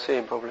 and then I won't see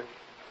him probably.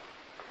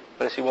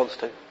 Unless he wants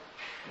to.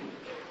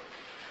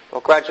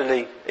 I'll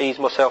gradually ease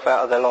myself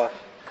out of their life.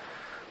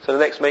 So the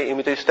next meeting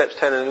we do steps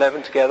 10 and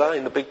 11 together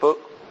in the big book.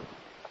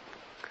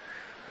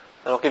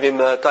 And I'll give him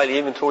daily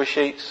inventory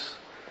sheets.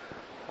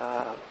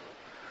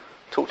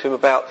 Talk to him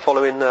about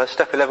following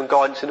step 11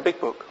 guidance in the big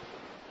book.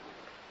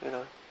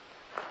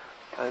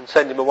 And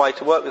send him away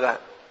to work with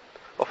that.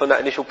 Often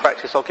that initial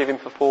practice I'll give him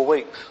for 4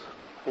 weeks.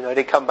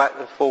 He'd come back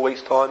in 4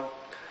 weeks' time.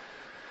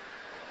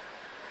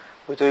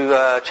 We do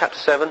chapter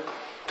 7,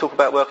 talk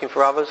about working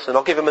for others, and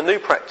I'll give him a new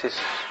practice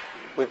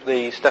with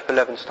the step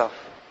 11 stuff.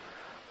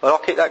 And I'll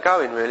keep that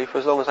going really for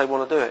as long as they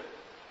want to do it.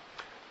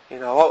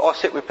 I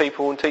sit with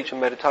people and teach them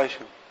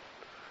meditation.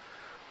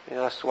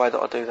 That's the way that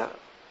I do that.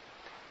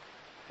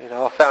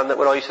 I found that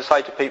when I used to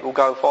say to people,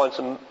 go and find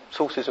some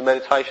sources of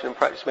meditation and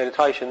practice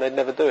meditation, they'd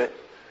never do it.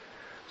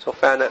 So I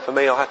found that for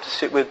me, I had to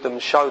sit with them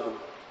and show them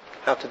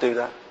how to do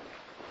that.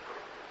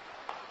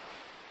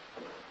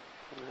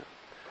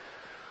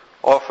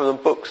 I offer them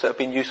books that have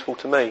been useful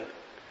to me.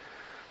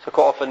 So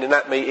quite often in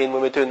that meeting,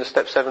 when we're doing the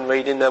step 7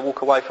 reading, they'll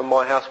walk away from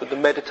my house with the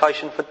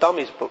Meditation for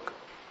Dummies book.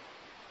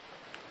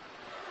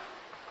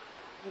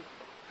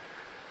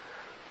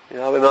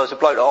 There was a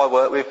bloke that I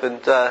worked with,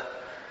 and I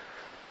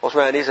was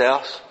around his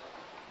house,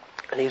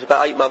 and he was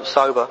about 8 months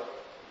sober.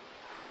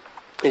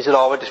 He said,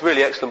 I read this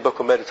really excellent book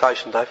on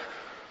meditation, Dave.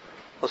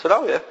 I said,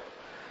 oh yeah.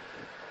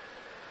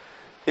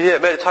 Yeah,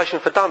 Meditation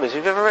for Dummies,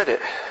 have you ever read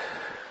it?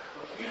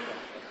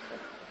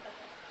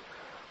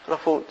 And I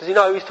thought, does he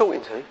know who he's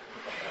talking to?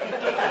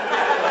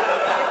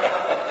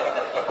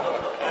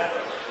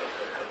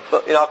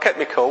 But, I kept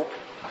me cool.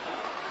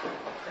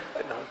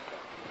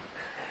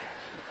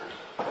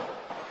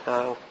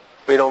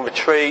 Been on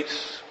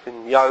retreats,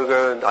 been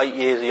yoga, and 8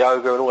 years of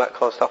yoga and all that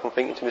kind of stuff. I'm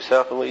thinking to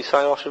myself, and what he's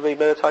saying, I should read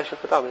Meditation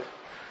for Dummies.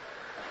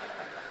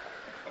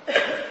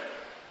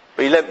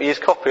 But he lent me his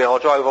copy and I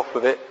drove off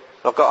with it.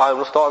 And I got home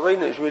and I started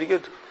reading it. It was really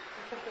good.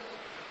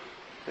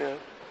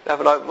 Have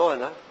an open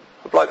mind, though.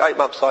 A bloke 8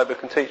 months sober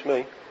can teach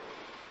me.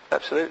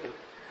 Absolutely.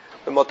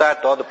 When my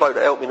dad died, the bloke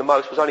that helped me the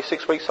most was only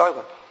 6 weeks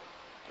sober.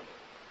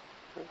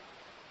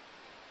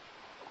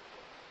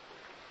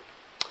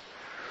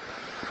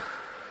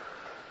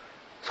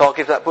 So I'll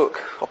give that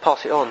book. I'll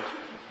pass it on.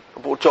 I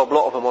bought a job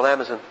lot of them on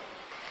Amazon.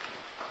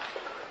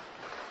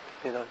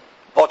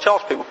 I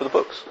charge people for the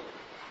books.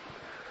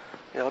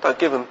 I don't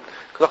give them,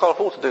 because I can't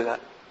afford to do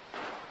that.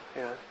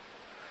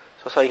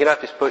 So I say, you can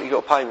have this book, you've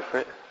got to pay me for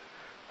it.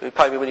 But you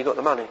pay me when you've got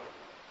the money.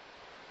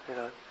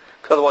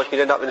 Because otherwise you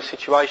could end up in a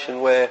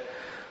situation where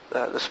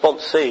the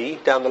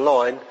sponsee down the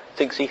line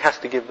thinks he has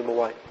to give them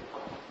away.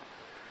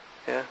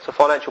 It's a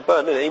financial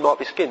burden, isn't it? He might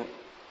be skint.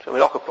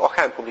 I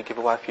can probably give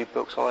away a few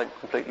books. I ain't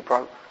completely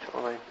broke. Do you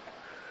know what I mean?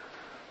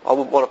 I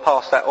wouldn't want to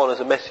pass that on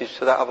as a message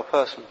to that other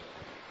person.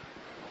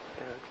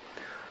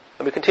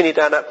 And we continue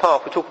down that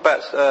path. We talk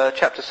about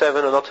chapter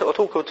 7, and I'll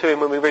talk to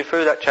him when we read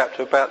through that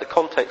chapter about the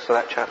context of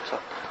that chapter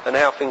and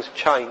how things have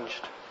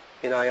changed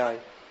in AA.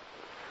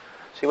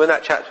 See, when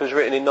that chapter was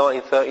written in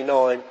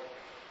 1939,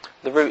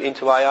 the route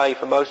into AA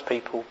for most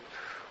people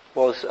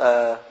was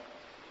that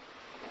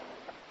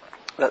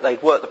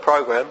they'd work the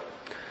program.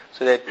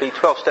 So there'd be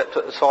 12 steps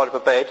at the side of a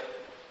bed,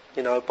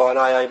 by an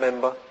AA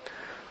member,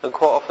 and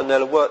quite often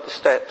they'll have worked the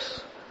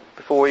steps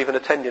before even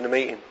attending a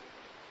meeting.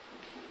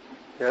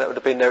 That would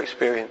have been their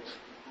experience.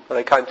 And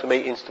they came to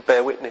meetings to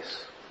bear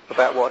witness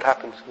about what had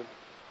happened to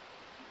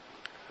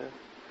them.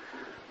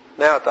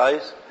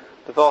 Nowadays,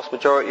 the vast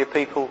majority of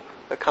people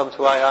that come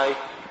to AA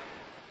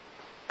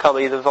come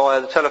either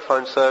via the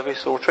telephone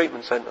service or a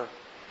treatment centre.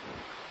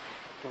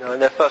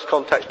 And their first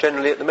contact's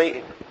generally at the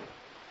meeting.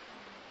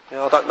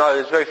 I don't know,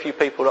 there's very few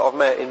people that I've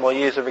met in my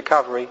years of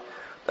recovery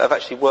that have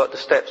actually worked the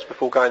steps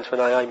before going to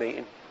an AA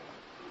meeting.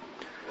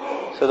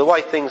 So the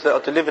way things that are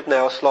delivered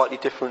now are slightly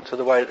different to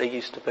the way that they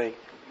used to be.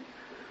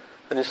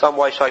 And in some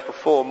way, shape or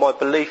form, my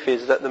belief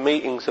is that the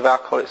meetings of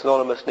Alcoholics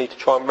Anonymous need to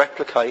try and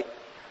replicate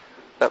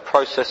that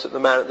process that the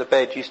man at the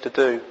bed used to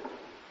do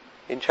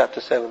in chapter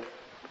 7.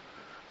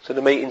 So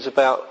the meeting's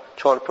about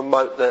trying to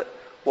promote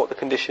what the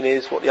condition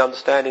is, what the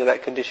understanding of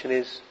that condition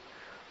is,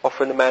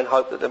 offering the man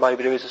hope that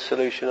maybe there is a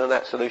solution, and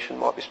that solution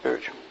might be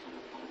spiritual.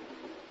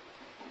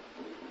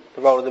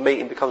 The role of the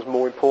meeting becomes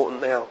more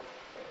important now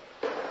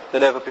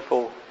than ever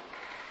before.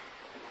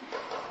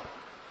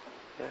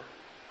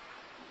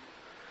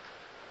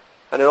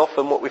 And then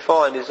often what we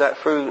find is that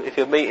if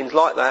your meeting's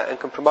like that and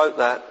can promote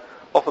that,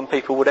 often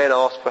people will then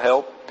ask for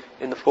help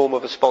in the form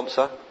of a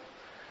sponsor,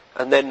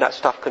 and then that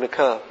stuff can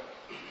occur,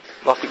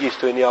 like it used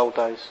to in the old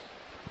days.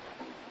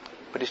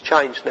 But it's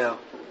changed now.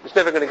 It's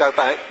never going to go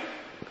back.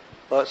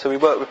 Right, so we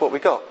work with what we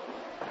got.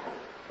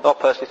 I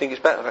personally think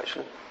it's better,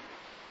 actually.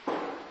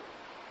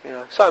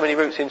 So many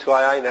routes into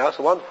AA now. It's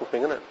a wonderful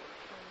thing, isn't it?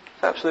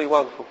 It's absolutely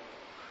wonderful.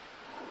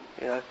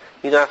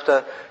 You don't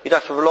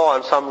have to rely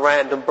on some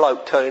random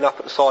bloke turning up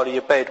at the side of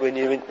your bed when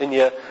you're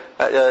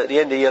at the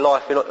end of your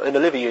life in a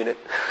liver unit.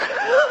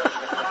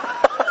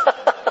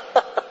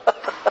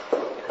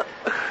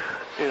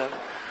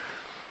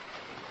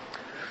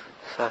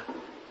 So,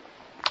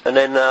 and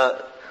then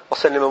I'll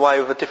send them away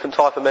with a different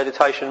type of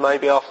meditation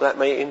maybe after that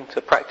meeting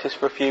to practice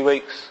for a few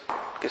weeks,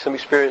 get some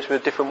experience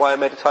with a different way of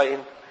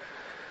meditating,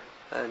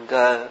 and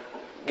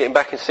getting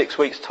back in 6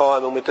 weeks'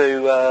 time, and we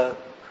do the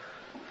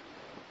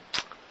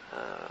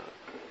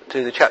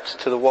chapter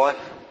to the wife,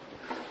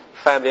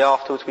 family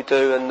afterwards we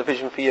do, and the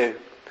vision for you.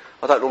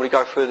 I don't normally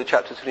go through the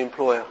chapter to the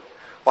employer.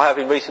 I have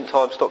in recent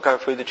times stopped going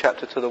through the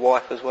chapter to the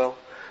wife as well,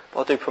 but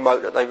I do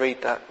promote that they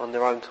read that on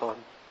their own time.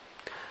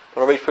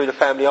 But I read through the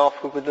family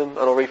afterwards with them, and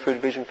I'll read through the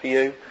vision for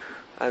you,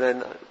 and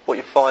then what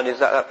you find is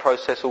that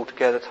process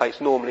altogether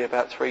takes normally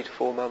about 3 to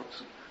 4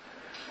 months.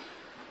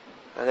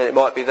 And then it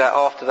might be that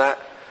after that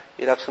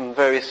you'd have some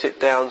various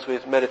sit-downs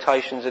with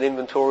meditations and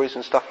inventories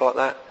and stuff like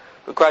that,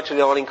 but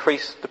gradually I'll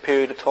increase the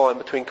period of time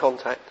between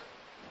contact.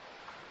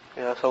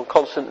 So I'm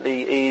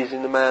constantly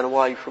easing the man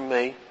away from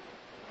me,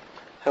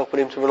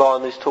 helping him to rely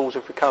on these tools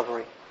of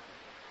recovery.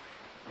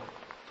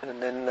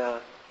 And then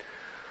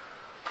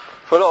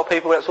for a lot of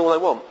people that's all they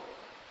want.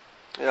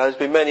 There's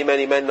been many,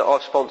 many men that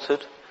I've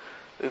sponsored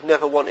who've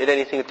never wanted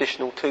anything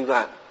additional to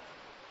that.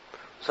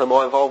 So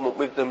my involvement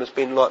with them has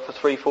been like for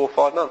 3, 4,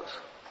 5 months.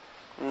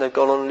 And they've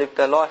gone on and lived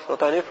their life, and I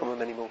don't hear from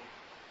them anymore.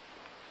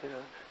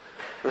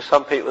 There are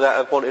some people that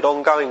have wanted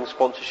ongoing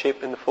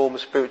sponsorship in the form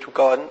of spiritual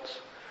guidance,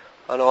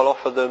 and I'll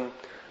offer them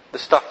the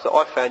stuff that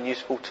I found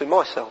useful to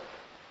myself.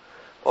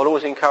 I'll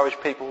always encourage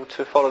people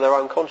to follow their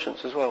own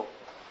conscience as well.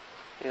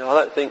 I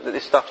don't think that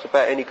this stuff's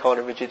about any kind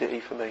of rigidity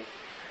for me.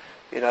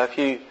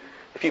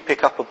 If you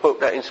pick up a book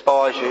that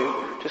inspires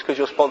you, just because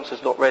your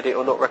sponsor's not read it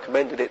or not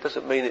recommended it,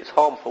 doesn't mean it's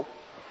harmful.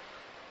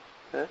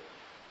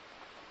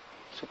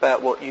 It's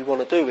about what you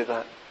want to do with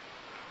that.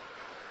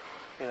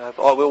 But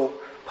I will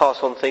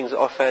pass on things that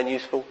I found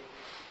useful,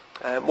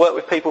 and work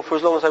with people for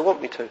as long as they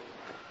want me to,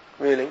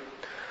 really.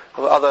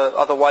 I've got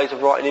other ways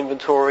of writing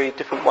inventory,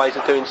 different ways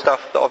of doing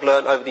stuff that I've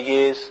learned over the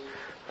years,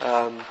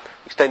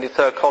 extended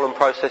third column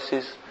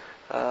processes,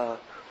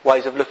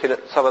 ways of looking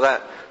at some of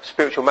that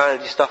spiritual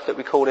malady stuff that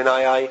we call in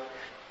AA,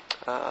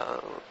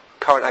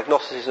 current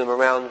agnosticism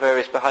around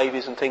various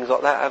behaviours and things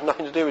like that have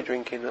nothing to do with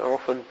drinking, that are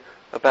often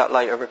about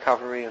later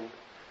recovery and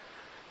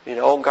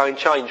ongoing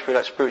change through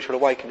that spiritual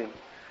awakening.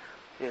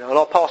 And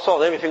I'll pass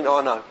on everything that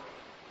I know,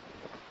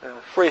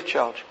 free of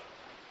charge.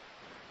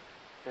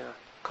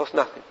 Costs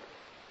nothing.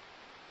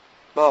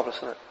 Marvellous,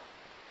 isn't it?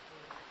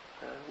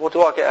 What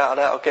do I get out of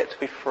that? I get to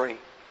be free.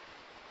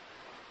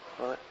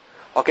 Right?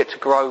 I get to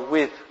grow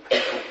with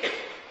people.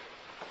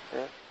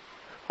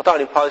 I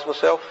don't impose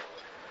myself.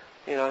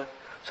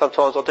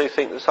 Sometimes I do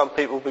think that some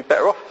people would be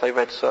better off if they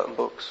read certain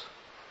books,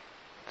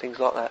 things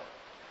like that.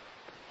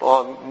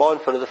 But I'm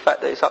mindful of the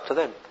fact that it's up to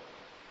them.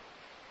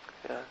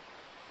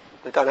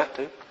 They don't have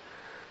to.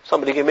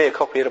 Somebody gave me a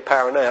copy of The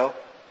Power Now.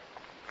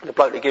 The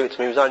bloke that gave it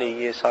to me was only a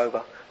year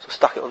sober, so I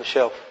stuck it on the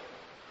shelf.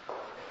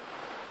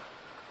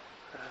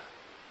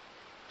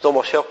 It was on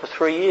my shelf for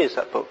 3 years,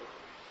 that book.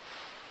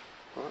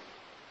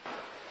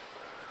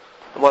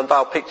 And one day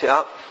I picked it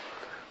up,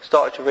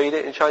 started to read it,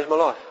 and it changed my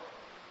life.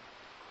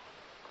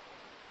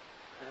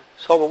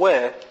 So I'm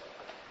aware,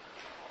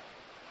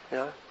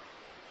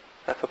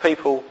 that for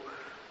people,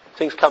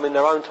 things come in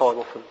their own time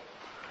often.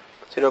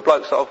 So there are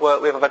blokes that I've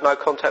worked with, I've had no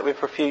contact with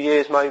for a few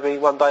years maybe.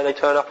 One day they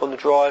turn up on the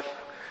drive,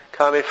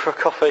 come in for a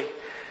coffee,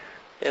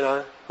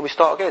 and we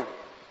start again.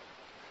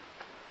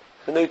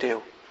 It's a new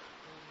deal.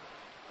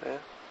 For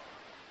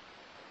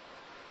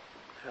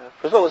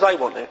as long as they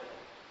want it,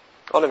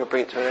 I'll never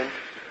bring it to an end.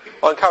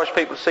 I encourage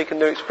people to seek a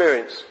new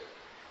experience.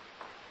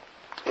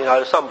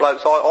 There's some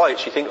blokes I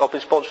actually think I've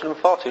been sponsoring them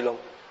far too long.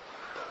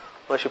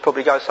 I should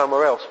probably go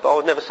somewhere else, but I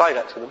would never say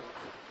that to them.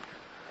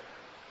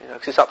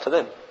 Because it's up to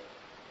them.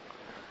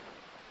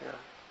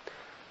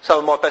 Some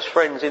of my best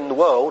friends in the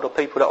world are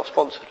people that I've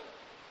sponsored.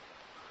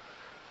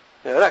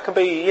 That can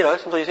be,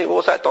 sometimes you think, well,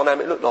 what's that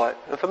dynamic look like?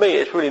 And for me,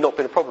 it's really not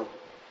been a problem.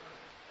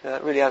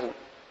 It really hasn't.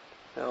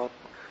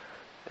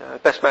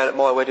 Best man at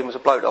my wedding was a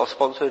bloke that I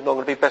sponsored, and I'm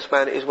going to be best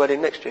man at his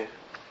wedding next year.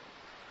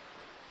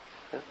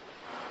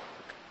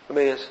 For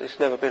me, it's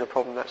never been a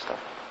problem, that stuff.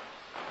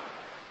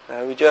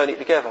 We journey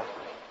together.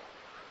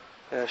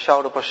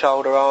 Shoulder by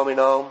shoulder, arm in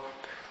arm,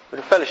 with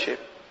a fellowship.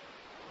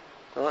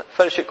 Right?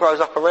 Fellowship grows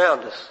up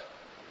around us.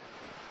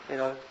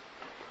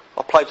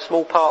 I played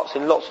small parts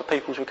in lots of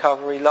people's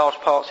recovery, large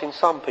parts in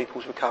some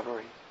people's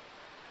recovery.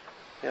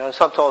 And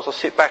sometimes I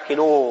sit back in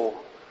awe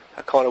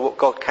at kind of what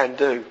God can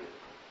do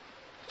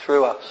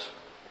through us.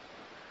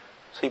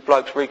 See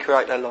blokes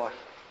recreate their life.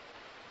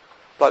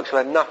 Blokes who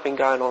had nothing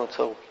going on at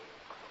all.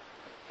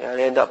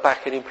 They end up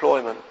back in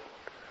employment,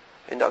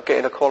 end up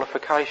getting a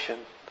qualification,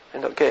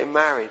 end up getting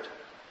married,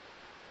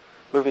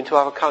 moving to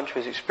other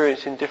countries,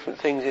 experiencing different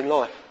things in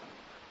life,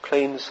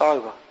 clean and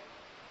sober.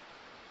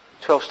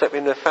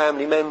 12-stepping their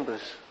family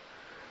members.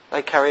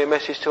 They carry a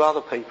message to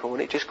other people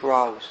and it just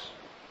grows.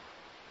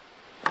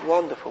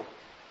 Wonderful.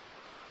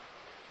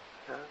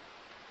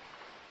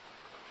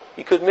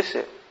 You could miss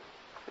it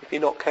if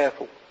you're not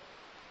careful.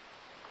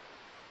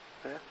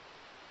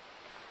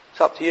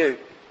 It's up to you.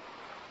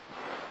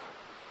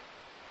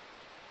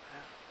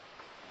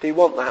 Do you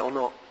want that or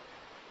not?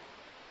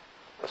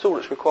 That's all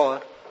that's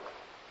required.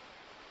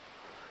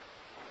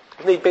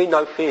 There need be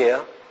no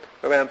fear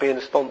around being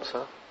a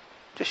sponsor.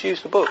 Just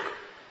use the book.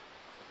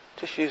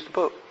 Just use the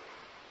book.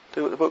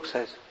 Do what the book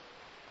says.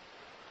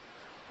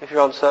 If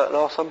you're uncertain,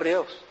 ask somebody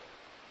else.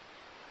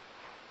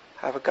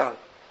 Have a go.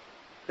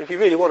 If you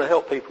really want to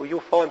help people, you'll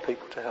find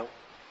people to help.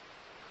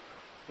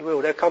 You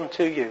will. They'll come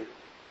to you.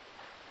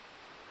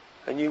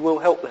 And you will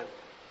help them.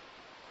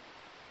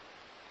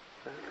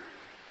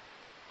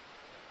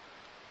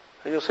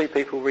 And you'll see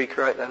people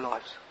recreate their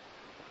lives.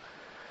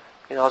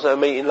 You know, I was at a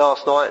meeting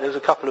last night and there was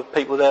a couple of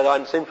people there that I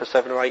hadn't seen for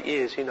 7 or 8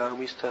 years, you know, and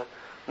we used to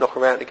knock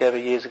around together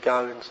years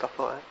ago and stuff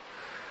like that.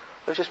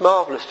 It was just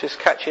marvellous, just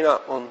catching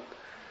up on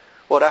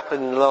what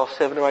happened in the last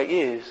 7 or 8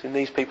 years in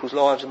these people's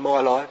lives and my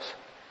life,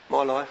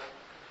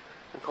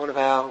 and kind of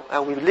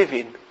how we're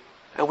living,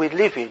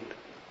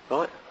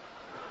 right?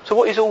 So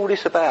what is all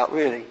this about,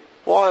 really?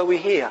 Why are we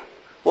here?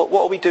 What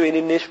are we doing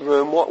in this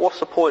room? What's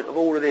the point of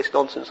all of this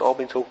nonsense that I've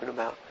been talking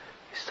about?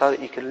 It's so that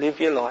you can live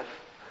your life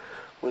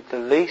with the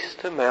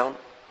least amount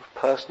of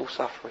personal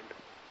suffering.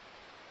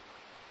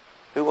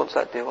 Who wants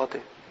that deal? I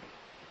do.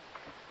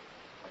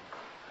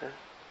 Yeah.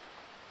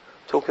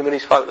 Talking with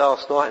these folk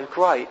last night, it was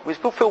great. We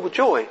were filled with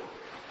joy. We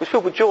were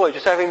filled with joy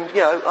just having,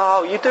 you know,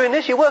 oh, you're doing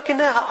this, you're working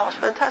there, oh, it's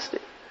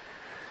fantastic.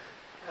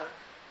 Yeah.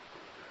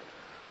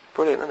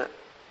 Brilliant, isn't it?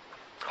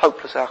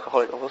 Hopeless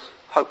alcoholic I was.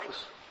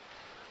 Hopeless.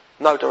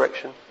 No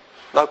direction.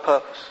 No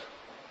purpose.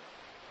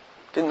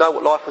 Didn't know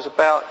what life was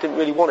about. Didn't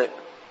really want it.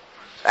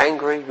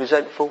 Angry,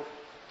 resentful.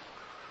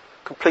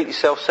 Completely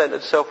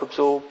self-centered,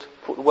 self-absorbed.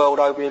 Put the world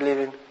over your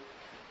living.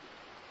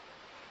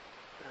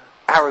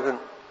 Arrogant.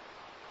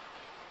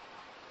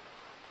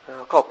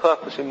 I've got a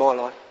purpose in my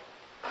life.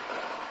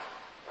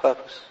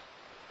 Purpose.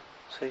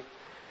 See?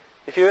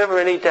 If you're ever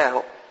in any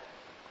doubt,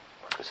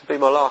 this will be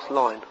my last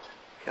line.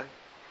 Okay?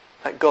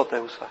 Thank God, they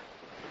will say.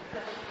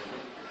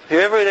 If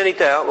you're ever in any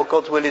doubt what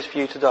God's will is for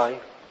you today,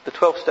 the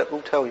 12th step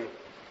will tell you.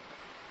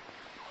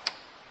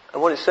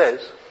 And what it says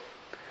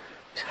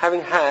is,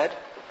 having had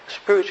a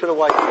spiritual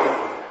awakening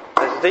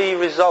as the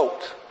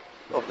result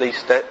of these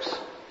steps,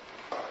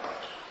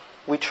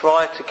 we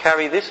try to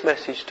carry this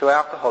message to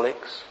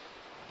alcoholics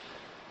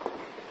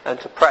and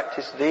to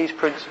practice these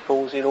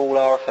principles in all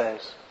our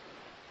affairs.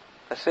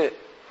 That's it.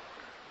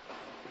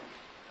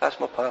 That's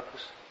my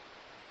purpose.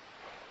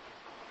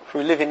 If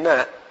we live in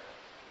that,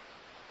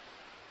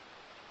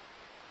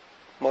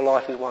 my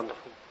life is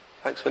wonderful.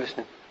 Thanks for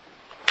listening.